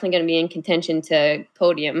is definitely going to be in contention to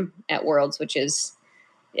podium at Worlds, which is,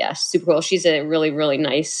 super cool. She's a really, really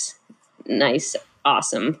nice,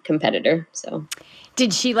 awesome competitor. So.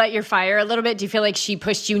 Did she let you fire a little bit? Do you feel like she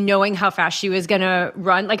pushed you knowing how fast she was going to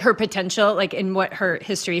run? Like her potential, like in what her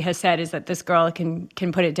history has said is that this girl can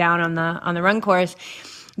put it down on the run course.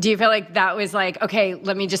 Do you feel like that was like, okay,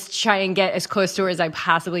 let me just try and get as close to her as I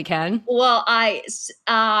possibly can? Well, I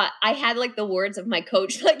had like the words of my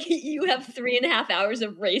coach, like, you have 3.5 hours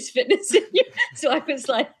of race fitness in you. So I was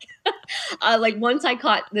like, like once I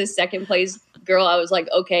caught the second place girl, I was like,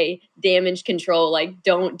 okay, damage control, like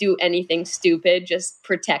don't do anything stupid, just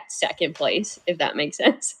protect second place, if that makes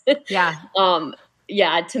sense. Yeah.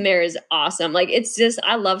 Yeah, Tamara is awesome. Like, it's just,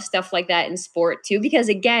 I love stuff like that in sport too, because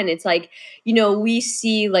again, it's like, we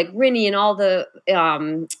see like Rinny and all the,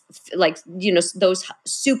 those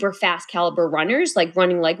super fast caliber runners, like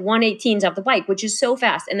running like 118s off the bike, which is so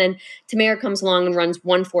fast. And then Tamara comes along and runs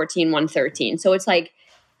 114, 113. So it's like,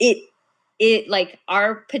 it like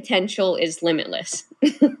our potential is limitless.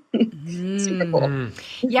 Super cool.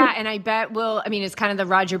 Yeah. And I bet it's kind of the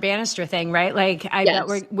Roger Bannister thing, right? Like I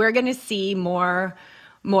bet we're going to see more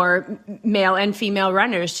male and female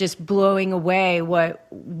runners just blowing away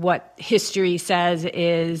what history says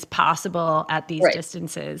is possible at these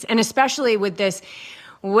distances. And especially with this,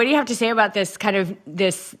 what do you have to say about this kind of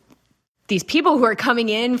these people who are coming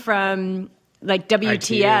in from like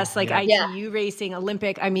WTS, ITU racing,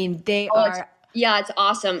 Olympic? I mean, they are. It's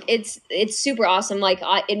awesome. It's super awesome. Like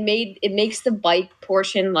it makes the bike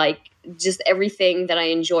portion like just everything that I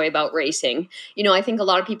enjoy about racing. I think a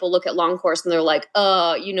lot of people look at long course and they're like,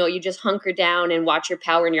 you just hunker down and watch your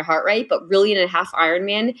power and your heart rate. But really in a half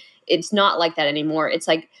Ironman, it's not like that anymore. It's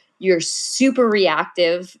like you're super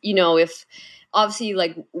reactive. If obviously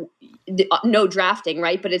like no drafting,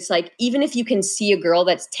 right? But it's like, even if you can see a girl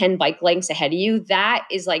that's 10 bike lengths ahead of you, that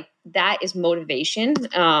is motivation,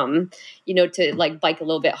 to like bike a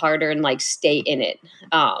little bit harder and like stay in it.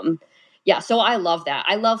 So I love that.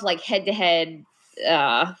 I love like head to head,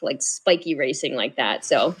 like spiky racing like that.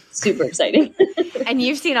 So super exciting. And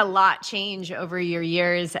you've seen a lot change over your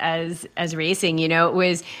years as racing. You know, it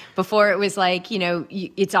was before it was like, you know,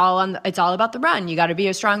 it's all about the run. You got to be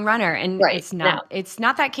a strong runner, and Right. it's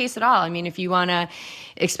not that case at all. I mean, if you want to,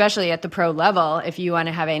 especially at the pro level, if you want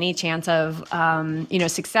to have any chance of you know,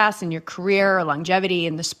 success in your career or longevity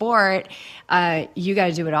in the sport, you got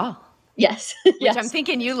to do it all. Yes. Which I'm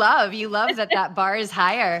thinking you love that bar is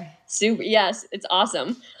higher. Super. Yes. It's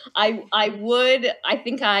awesome. I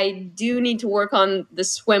think I do need to work on the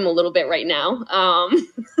swim a little bit right now.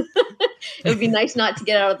 It would be nice not to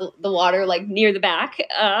get out of the water, like near the back.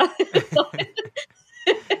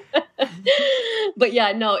 But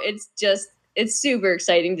yeah, no, it's super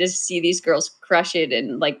exciting to see these girls crush it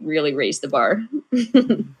and like really raise the bar.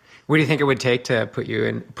 What do you think it would take to put you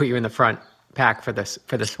in the front pack for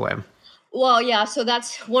the swim? Well, yeah. So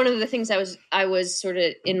that's one of the things I was sort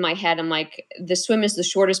of in my head. I'm like, the swim is the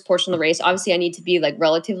shortest portion of the race. Obviously, I need to be like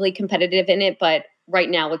relatively competitive in it. But right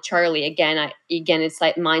now with Charlie, again, it's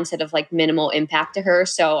like mindset of like minimal impact to her.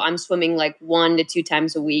 So I'm swimming like 1 to 2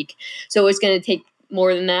 times a week. So it's going to take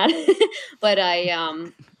more than that. But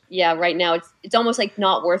yeah, right now it's almost like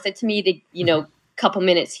not worth it to me to, you know, couple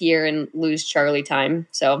minutes here and lose Charlie time.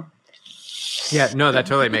 So. Yeah, no, that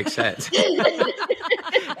totally makes sense.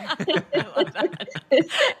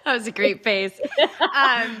 That was a great face.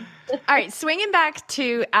 All right, swinging back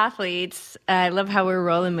to athletes. I love how we're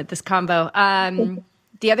rolling with this combo.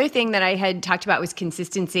 The other thing that I had talked about was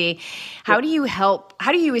consistency. How do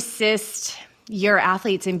you assist your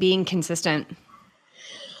athletes in being consistent?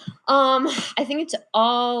 I think it's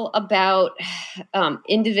all about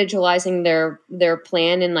individualizing their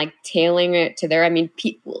plan and like tailoring it to their. I mean,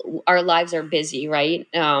 our lives are busy, right?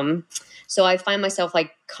 So I find myself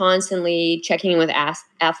like constantly checking in with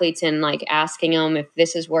athletes and like asking them if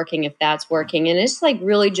this is working, if that's working, and it's like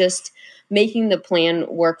really just making the plan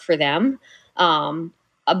work for them.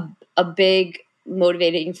 A big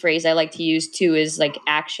motivating phrase I like to use too is like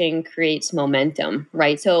action creates momentum,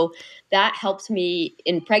 right? So that helped me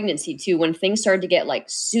in pregnancy too. When things started to get like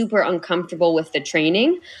super uncomfortable with the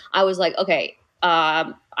training, I was like, okay,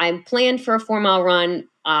 I'm planned for a 4-mile run.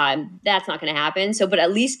 That's not going to happen. So, but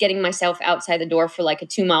at least getting myself outside the door for like a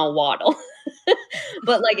 2-mile waddle.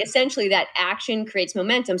 But like essentially that action creates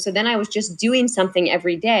momentum. So then I was just doing something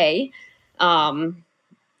every day.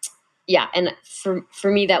 Yeah. And for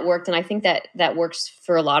me that worked. And I think that works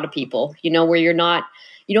for a lot of people, you know, where you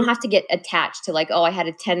don't have to get attached to like, oh, I had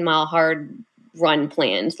a 10-mile hard run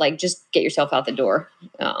planned. Like just get yourself out the door.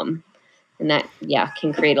 And that, yeah,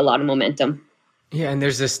 can create a lot of momentum. Yeah. And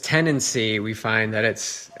there's this tendency we find that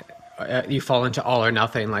it's, you fall into all or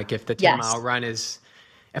nothing. Like if the 10-mile run is,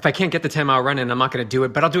 if I can't get the 10-mile run in, I'm not going to do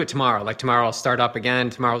it, but I'll do it tomorrow. Like tomorrow I'll start up again.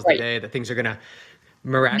 Tomorrow's the day that things are going to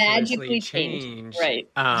miraculously change. Right.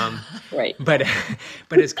 Right. But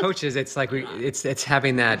as coaches, it's like it's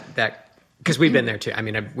having that, because we've been there too. I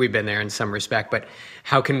mean, we've been there in some respect, but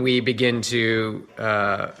how can we begin to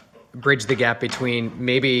bridge the gap between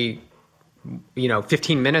maybe,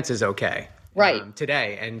 15 minutes is okay. Right.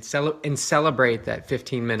 Today and celebrate that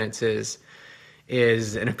 15 minutes is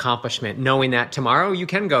an accomplishment, knowing that tomorrow you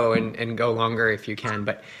can go and go longer if you can,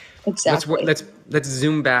 but exactly. Let's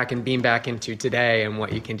zoom back and beam back into today and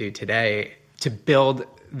what you can do today to build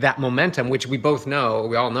that momentum, which we all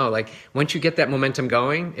know, like once you get that momentum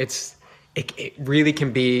going, it really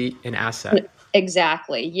can be an asset.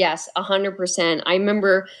 Exactly. Yes. 100%. I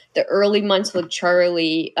remember the early months with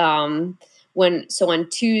Charlie, on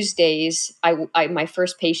Tuesdays, my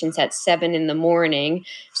first patient's at 7 a.m.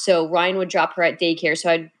 So Ryan would drop her at daycare. So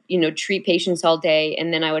I'd, treat patients all day.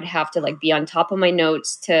 And then I would have to like be on top of my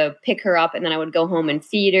notes to pick her up. And then I would go home and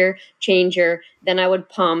feed her, change her. Then I would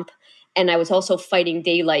pump. And I was also fighting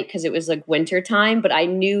daylight because it was like winter time. But I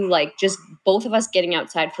knew like just both of us getting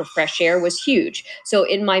outside for fresh air was huge. So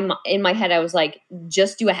in my head, I was like,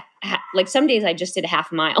 just do like some days I just did a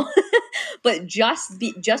half mile. But just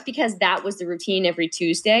because that was the routine every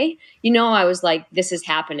Tuesday, I was like, this is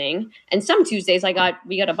happening. And some Tuesdays we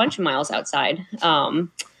got a bunch of miles outside.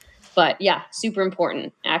 But yeah, super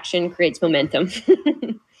important. Action creates momentum.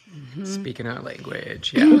 Speaking our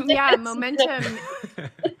language. Yeah. Yeah, momentum.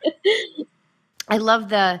 I love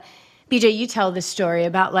BJ, you tell this story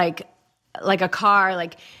about like a car,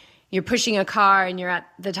 like you're pushing a car and you're at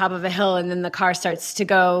the top of a hill and then the car starts to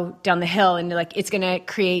go down the hill and like it's going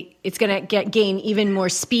to gain even more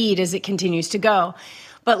speed as it continues to go.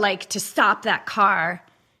 But like to stop that car,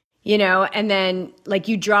 and then like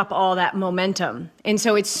you drop all that momentum. And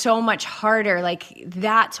so it's so much harder. Like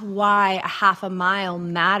that's why a half a mile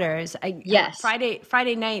matters. Yes.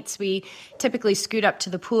 Friday nights, we typically scoot up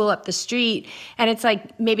to the pool up the street, and it's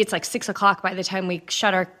like, maybe it's like 6:00 by the time we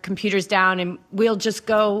shut our computers down, and we'll just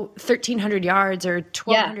go 1,300 yards or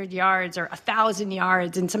 1,200 yards or 1,000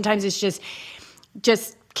 yards. And sometimes it's just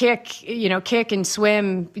kick and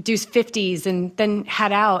swim, do 50s and then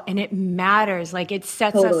head out. And it matters. Like it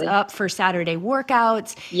sets us up for Saturday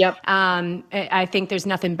workouts. Yep. I think there's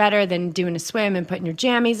nothing better than doing a swim and putting your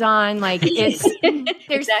jammies on. Like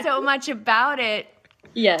there's so much about it.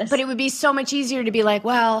 Yes. But it would be so much easier to be like,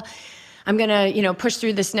 well, I'm going to, push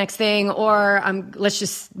through this next thing, or let's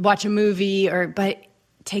just watch a movie, but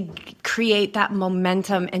to create that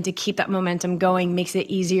momentum and to keep that momentum going makes it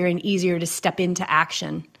easier and easier to step into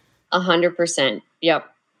action. 100%. Yep.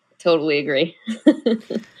 Totally agree.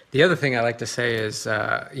 The other thing I like to say is,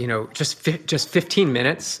 just 15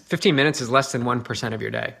 minutes. 15 minutes is less than 1% of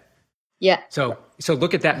your day. Yeah. So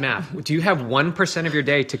look at that math. Do you have 1% of your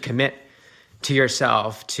day to commit to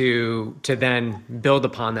yourself to then build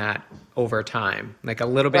upon that over time, like a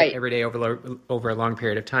little bit every day over a long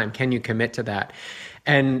period of time? Can you commit to that?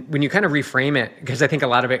 And when you kind of reframe it, because I think a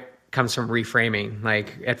lot of it comes from reframing.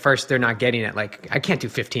 Like at first they're not getting it. Like I can't do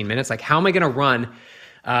 15 minutes. Like how am I going to run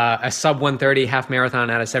a sub 130 half marathon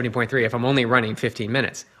out of 70.3 if I'm only running 15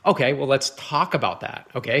 minutes? Okay, well, let's talk about that.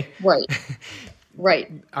 Okay. Right.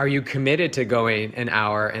 Right. Are you committed to going an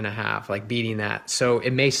hour and a half, like beating that? So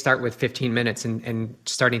it may start with 15 minutes and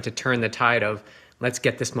starting to turn the tide of let's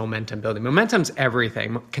get this momentum building. Momentum's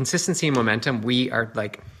everything. Consistency and momentum, we are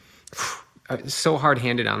like so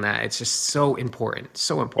hard-handed on that. It's just so important.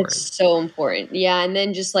 So important. It's so important. Yeah. And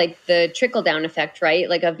then just like the trickle-down effect, right?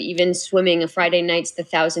 Like of even swimming a Friday nights, the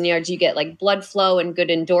 1,000 yards, you get like blood flow and good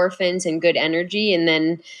endorphins and good energy. And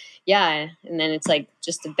then it's like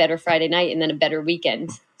just a better Friday night and then a better weekend.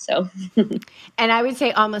 So, and I would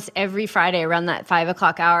say almost every Friday around that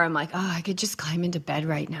 5:00 hour, I'm like, oh, I could just climb into bed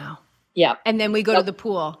right now. Yeah. And then we go to the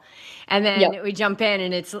pool, and then we jump in,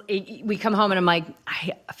 and we come home, and I'm like,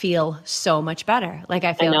 I feel so much better. Like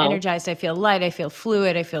I feel energized. I feel light. I feel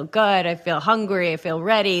fluid. I feel good. I feel hungry. I feel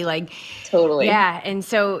ready. Like totally. Yeah. And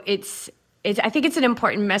so it's, I think it's an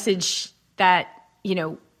important message that,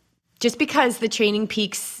 just because the Training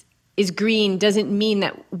Peaks is green doesn't mean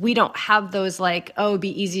that we don't have those like, oh, it'd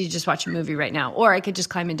be easy to just watch a movie right now, or I could just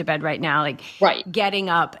climb into bed right now. Like getting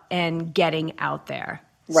up and getting out there.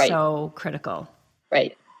 Right. So critical.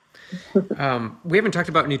 Right. We haven't talked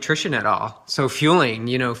about nutrition at all. So fueling,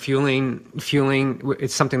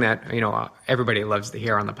 it's something that, everybody loves to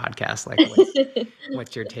hear on the podcast. Like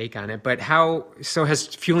what's your take on it? But has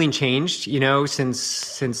fueling changed,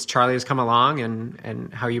 since Charlie has come along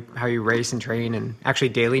and how you race and train, and actually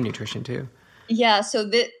daily nutrition too? Yeah. So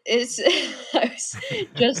I was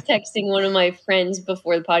just texting one of my friends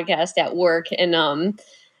before the podcast at work, and,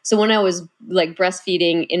 so when I was like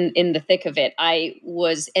breastfeeding in the thick of it, I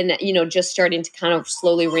was, just starting to kind of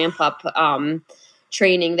slowly ramp up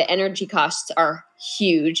training. The energy costs are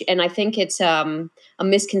huge. And I think it's a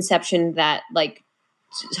misconception that like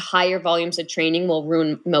higher volumes of training will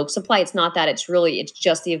ruin milk supply. It's not that. It's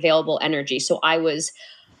just the available energy. So I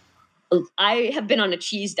have been on a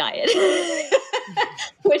cheese diet,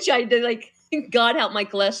 which I did like, God help my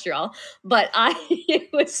cholesterol, but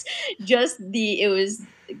it was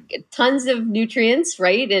tons of nutrients,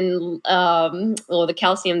 right? And, the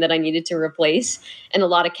calcium that I needed to replace, and a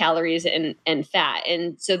lot of calories and fat.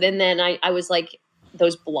 And so then I was like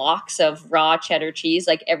those blocks of raw cheddar cheese,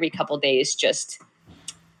 like every couple days, just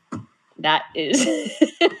that is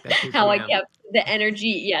how I kept the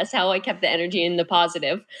energy. Yes. How I kept the energy in the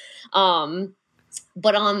positive.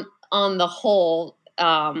 But on the whole,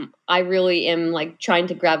 I really am like trying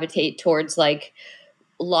to gravitate towards like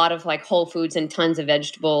a lot of like whole foods and tons of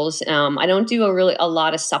vegetables. I don't do a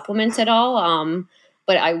lot of supplements at all.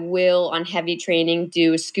 But I will on heavy training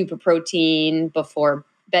do a scoop of protein before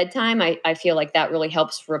bedtime. I feel like that really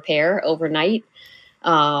helps repair overnight.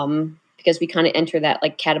 Because we kind of enter that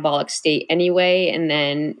like catabolic state anyway. And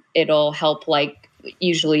then it'll help like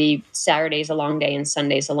usually Saturday's a long day and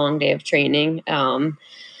Sunday's a long day of training. And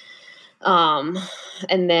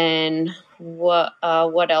then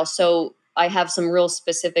what else? So I have some real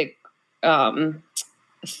specific,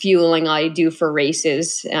 fueling I do for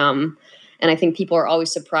races. And I think people are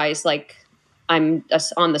always surprised. Like I'm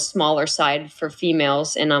on the smaller side for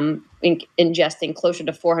females, and I'm ingesting closer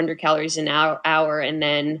to 400 calories an hour. And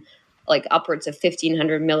then like upwards of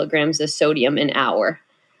 1,500 milligrams of sodium an hour.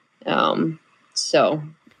 So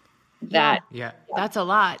that. Yeah. That's a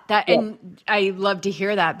lot. And I love to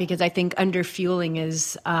hear that because I think underfueling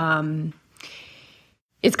is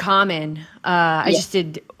it's common. I just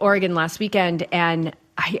did Oregon last weekend, and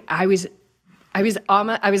I was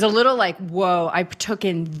a little like, whoa, I took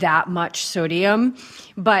in that much sodium,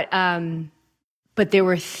 but there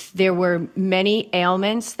were many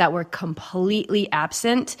ailments that were completely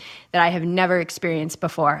absent that I have never experienced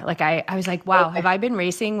before. Like I was like, wow, have I been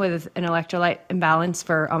racing with an electrolyte imbalance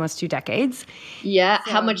for almost 2 decades? Yeah.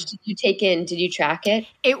 So, how much did you take in? Did you track it?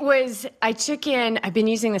 I've been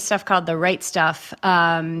using this stuff called the Right Stuff,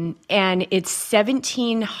 and it's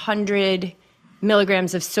 1,700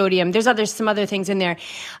 milligrams of sodium. There's some other things in there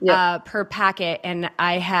per packet. And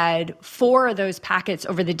I had 4 of those packets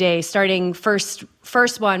over the day, starting first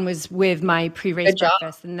one was with my pre-race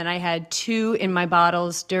breakfast. And then I had 2 in my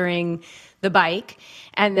bottles during the bike.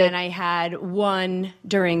 And then I had 1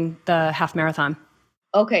 during the half marathon.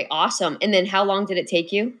 Okay. Awesome. And then how long did it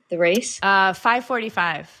take you, the race?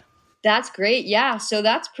 5:45. That's great. Yeah. So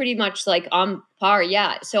that's pretty much like on par.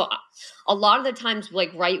 Yeah. So a lot of the times,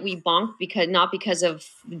 like, right, we bonk not because of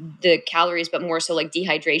the calories, but more so like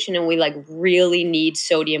dehydration. And we like really need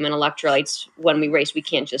sodium and electrolytes when we race. We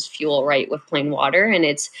can't just fuel right with plain water. And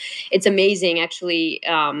it's amazing. Actually,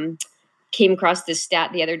 came across this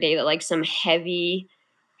stat the other day that like some heavy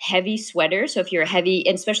sweaters. So if you're heavy,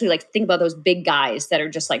 and especially like think about those big guys that are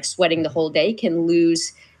just like sweating the whole day, can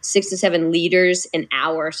lose 6 to 7 liters an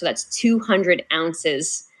hour. So that's 200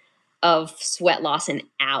 ounces of sweat loss an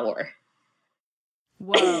hour.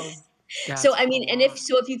 Whoa. So, I mean, and if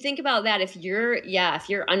you think about that, if you're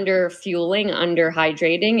under fueling, under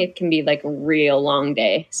hydrating, it can be like a real long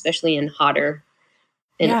day, especially in hotter.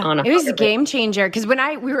 It was a game changer. Cause when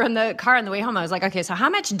we were in the car on the way home, I was like, okay, so how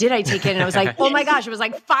much did I take in? And I was like, oh my gosh, it was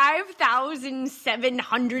like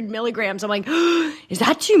 5,700 milligrams. I'm like, is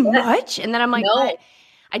that too much? And then I'm like, no.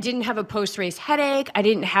 I didn't have a post-race headache. I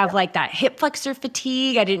didn't have like that hip flexor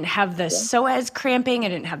fatigue. I didn't have the psoas cramping. I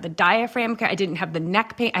didn't have the diaphragm. I didn't have the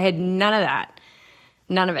neck pain. I had none of that.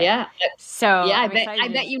 None of it. Yeah. So I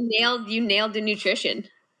bet you nailed the nutrition.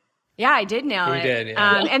 Yeah, I did nail it. You did,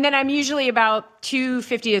 yeah. And then I'm usually about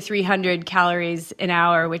 250 to 300 calories an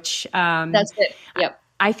hour, which that's it. Yep.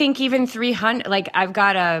 I think even 300, like I've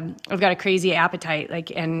got a crazy appetite,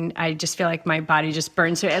 like, and I just feel like my body just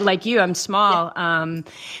burns. So like you, I'm small.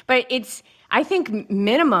 But I think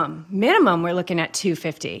minimum, we're looking at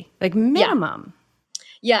 250, like minimum.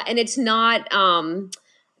 Yeah. And it's not,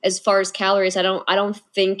 as far as calories, I don't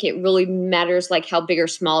think it really matters like how big or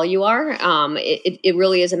small you are. It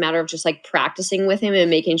really is a matter of just like practicing with him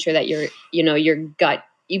and making sure that your gut,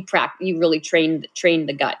 you really train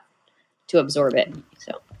the gut to absorb it.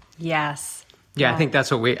 So, yes. Yeah, I think that's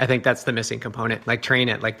the missing component. Like train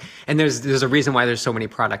it, like, and there's a reason why there's so many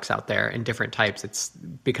products out there in different types. It's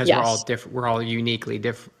because we're all different. We're all uniquely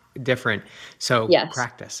different. So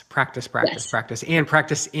practice, and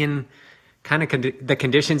practice in kind of the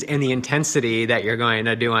conditions and the intensity that you're going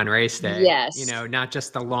to do on race day. Yes. Not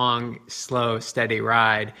just the long, slow, steady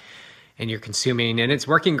ride. And you're consuming, and it's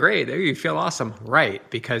working great. You feel awesome, right?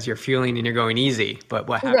 Because you're fueling and you're going easy. But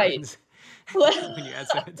what happens when you add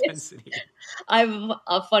some intensity? I have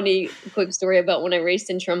a funny quick story about when I raced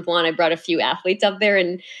in Tremblant. I brought a few athletes up there,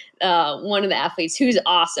 and one of the athletes, who's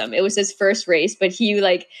awesome, it was his first race, but he's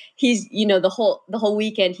the whole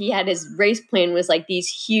weekend he had his race plan was like these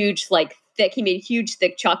huge, like he made huge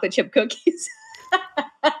thick chocolate chip cookies.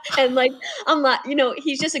 And like, I'm not,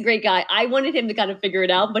 he's just a great guy. I wanted him to kind of figure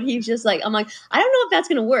it out, but he's just like, I'm like, I don't know if that's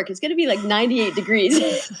going to work. It's going to be like 98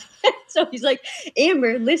 degrees. So he's like,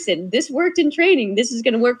 Amber, listen, this worked in training. This is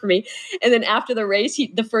going to work for me. And then after the race,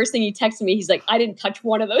 the first thing he texted me, he's like, I didn't touch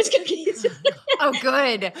one of those cookies. Oh,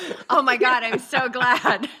 good. Oh my God. I'm so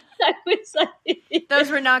glad. I was like,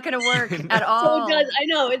 those were not going to work at all. So I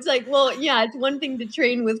know. It's like, well, yeah, it's one thing to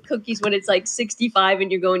train with cookies when it's like 65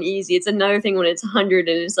 and you're going easy. It's another thing when it's 100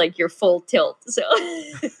 and it's like you're full tilt. So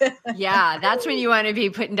yeah, that's when you want to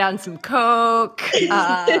be putting down some Coke,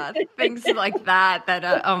 things like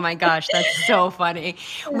that. Oh my gosh, that's so funny.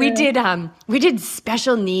 We did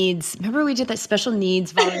special needs. Remember we did that special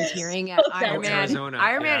needs volunteering at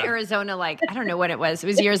Ironman Arizona. Like, I don't know what it was. It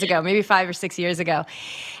was years ago, maybe 5 or 6 years ago.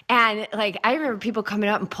 And like, I remember people coming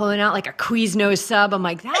up and pulling out like a Quiznos sub. I'm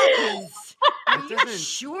like, are you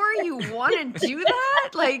sure you want to do that?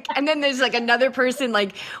 Like, and then there's like another person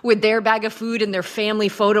like with their bag of food and their family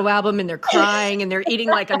photo album and they're crying and they're eating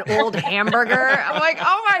like an old hamburger. I'm like,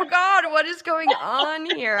 oh my God, what is going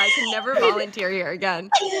on here? I can never volunteer here again.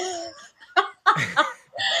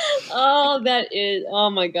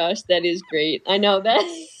 Oh my gosh, that is great. I know that.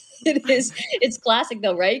 It's classic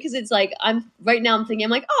though, right? Because it's like I'm thinking, I'm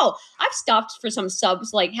like, oh, I've stopped for some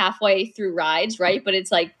subs like halfway through rides, right? But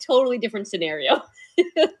it's like totally different scenario.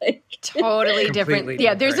 Totally different.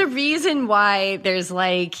 Yeah, there's a reason why there's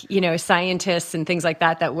like, scientists and things like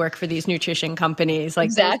that work for these nutrition companies. Like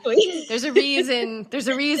exactly. There's a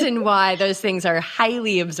reason why those things are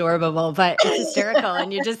highly absorbable, but it's hysterical.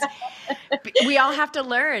 And we all have to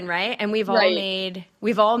learn, right? And we've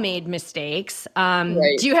all made mistakes.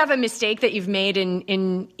 Do you have a mistake that you've made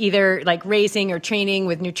in either like racing or training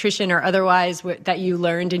with nutrition or otherwise that you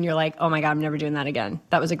learned and you're like, oh my God, I'm never doing that again?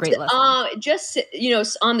 That was a great lesson. Just,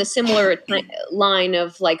 on the similar line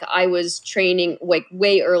of like, I was training like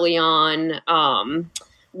way early on,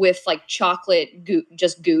 with like chocolate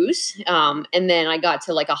just goose. And then I got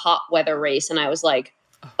to like a hot weather race and I was like,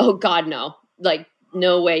 oh God, no, like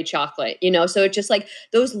no way chocolate, so it's just like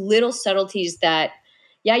those little subtleties that,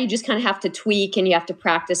 you just kind of have to tweak and you have to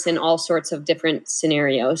practice in all sorts of different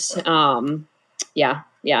scenarios. Nutrition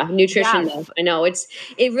though, I know it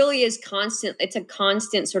really is constant. It's a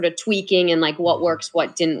constant sort of tweaking and like what works,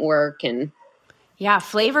 what didn't work. And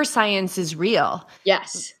flavor science is real.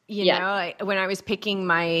 Yes. When I was picking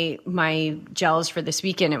my gels for this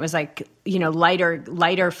weekend, it was like,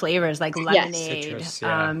 lighter flavors like lemonade. Citrus,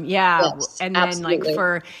 Yes, and then absolutely. like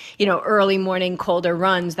for, early morning colder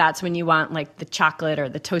runs, that's when you want like the chocolate or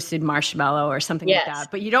the toasted marshmallow or something like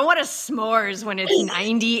that. But you don't want a s'mores when it's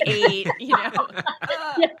 98,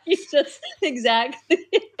 Exactly.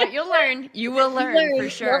 But you'll learn. You will learn for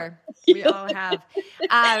sure. We all have.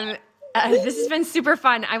 This has been super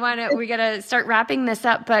fun. We got to start wrapping this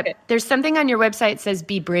up, but there's something on your website that says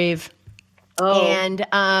be brave. Oh.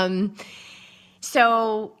 And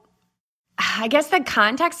so I guess the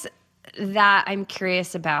context that I'm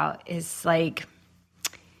curious about is like,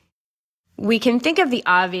 we can think of the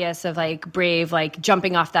obvious of like brave, like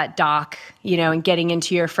jumping off that dock, and getting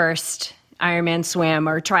into your first Ironman swim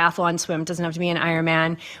or triathlon swim. It doesn't have to be an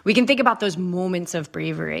Ironman. We can think about those moments of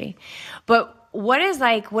bravery. But what does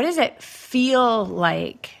it feel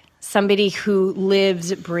like somebody who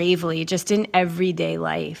lives bravely just in everyday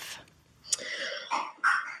life?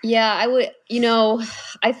 Yeah, I would,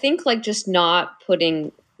 I think like just not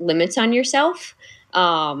putting limits on yourself.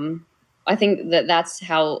 I think that's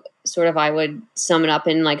how sort of I would sum it up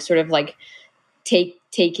in like sort of like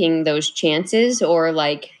taking those chances or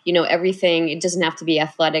like, everything. It doesn't have to be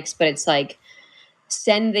athletics, but it's like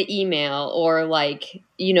send the email or like,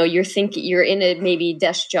 you're in a maybe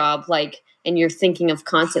desk job, like, and you're thinking of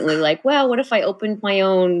constantly like, well, what if I opened my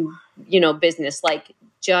own, business? Like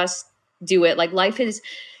just do it. Like life is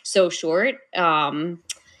so short. So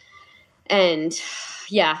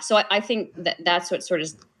I think that's what sort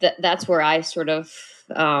of, that's where I sort of,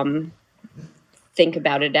 think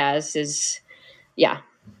about it as is,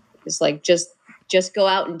 it's like, just go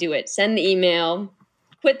out and do it. Send the email,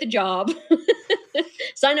 quit the job,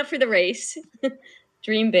 sign up for the race,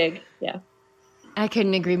 dream big. Yeah. I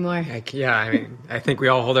couldn't agree more. I think we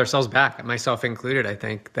all hold ourselves back, myself included. I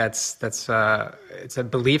think that's it's a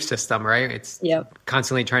belief system, right? It's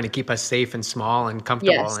constantly trying to keep us safe and small and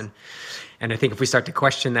comfortable. Yes. And I think if we start to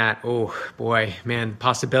question that, oh boy, man,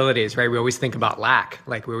 possibilities, right? We always think about lack,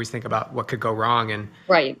 like we always think about what could go wrong and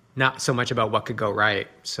not so much about what could go right.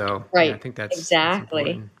 So I think that's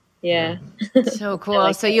exactly. That's yeah. So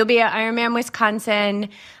cool. So you'll be at Ironman Wisconsin.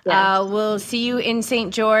 Yes. We'll see you in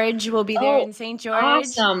St. George. We'll be there in St. George.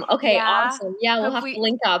 Awesome. Okay, awesome. Yeah, we'll have to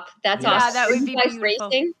link up. That's awesome. Yeah, that would be beautiful.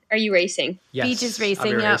 Racing? Are you racing? Yes, Beaches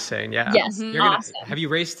racing. I'll be racing. Yeah. Yes. Awesome. Have you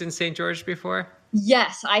raced in St. George before?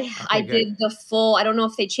 Yes, I did the full. I don't know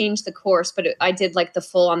if they changed the course, but I did like the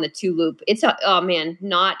full on the 2 loop. It's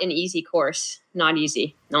not an easy course. Not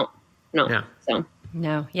easy. No. Yeah. So.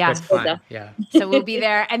 No, yeah. That's fun. Yeah. So we'll be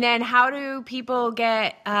there. And then how do people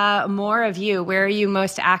get more of you? Where are you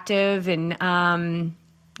most active? And try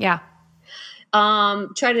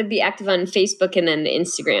to be active on Facebook and then the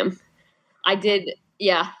Instagram. I did,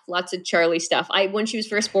 lots of Charlie stuff. When she was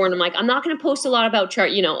first born, I'm like, I'm not going to post a lot about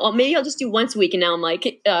Charlie, maybe I'll just do once a week. And now I'm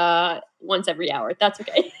like, once every hour. That's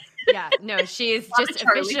okay. Yeah, no, she is just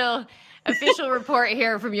official report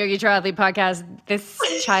here from Yogi Triathlete Podcast. This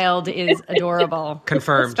child is adorable.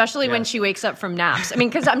 Confirmed. Especially when she wakes up from naps. I mean,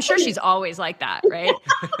 because I'm sure she's always like that, right?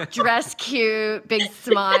 Dressed cute, big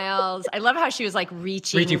smiles. I love how she was like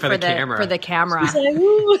reaching for the camera. She's like,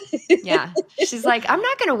 ooh. Yeah. She's like, I'm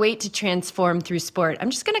not going to wait to transform through sport.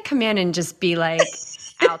 I'm just going to come in and just be like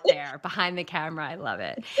out there behind the camera. I love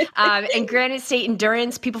it. And Granite State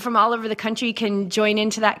Endurance, people from all over the country can join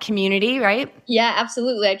into that community, right? Yeah,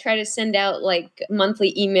 absolutely. I try to send out like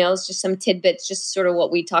monthly emails, just some tidbits, just sort of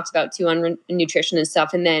what we talked about too on nutrition and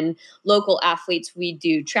stuff. And then local athletes, we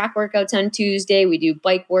do track workouts on Tuesday. We do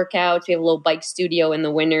bike workouts. We have a little bike studio in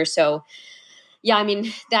the winter. So yeah, I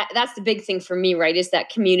mean, that's the big thing for me, right? Is that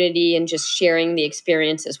community and just sharing the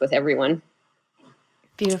experiences with everyone.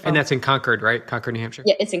 Beautiful. And that's in Concord, right? Concord, New Hampshire?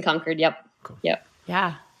 Yeah, it's in Concord. Yep. Cool. Yep.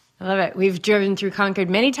 Yeah. I love it. We've driven through Concord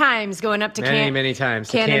many times, going up to many times.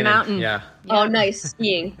 Cannon Mountain. Yeah. Oh, nice.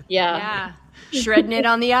 Skiing. Yeah. Yeah. Shredding it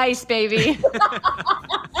on the ice, baby.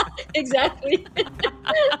 Exactly.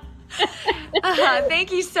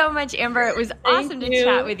 Thank you so much, Amber. It was awesome to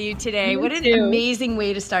chat with you today. What an amazing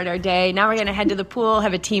way to start our day. Now we're going to head to the pool,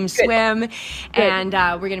 have a team swim, and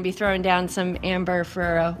we're going to be throwing down some Amber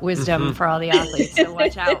for wisdom for all the athletes. So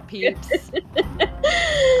watch out, peeps.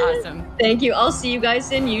 Awesome. Thank you. I'll see you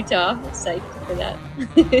guys in Utah. Psyched for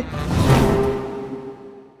that.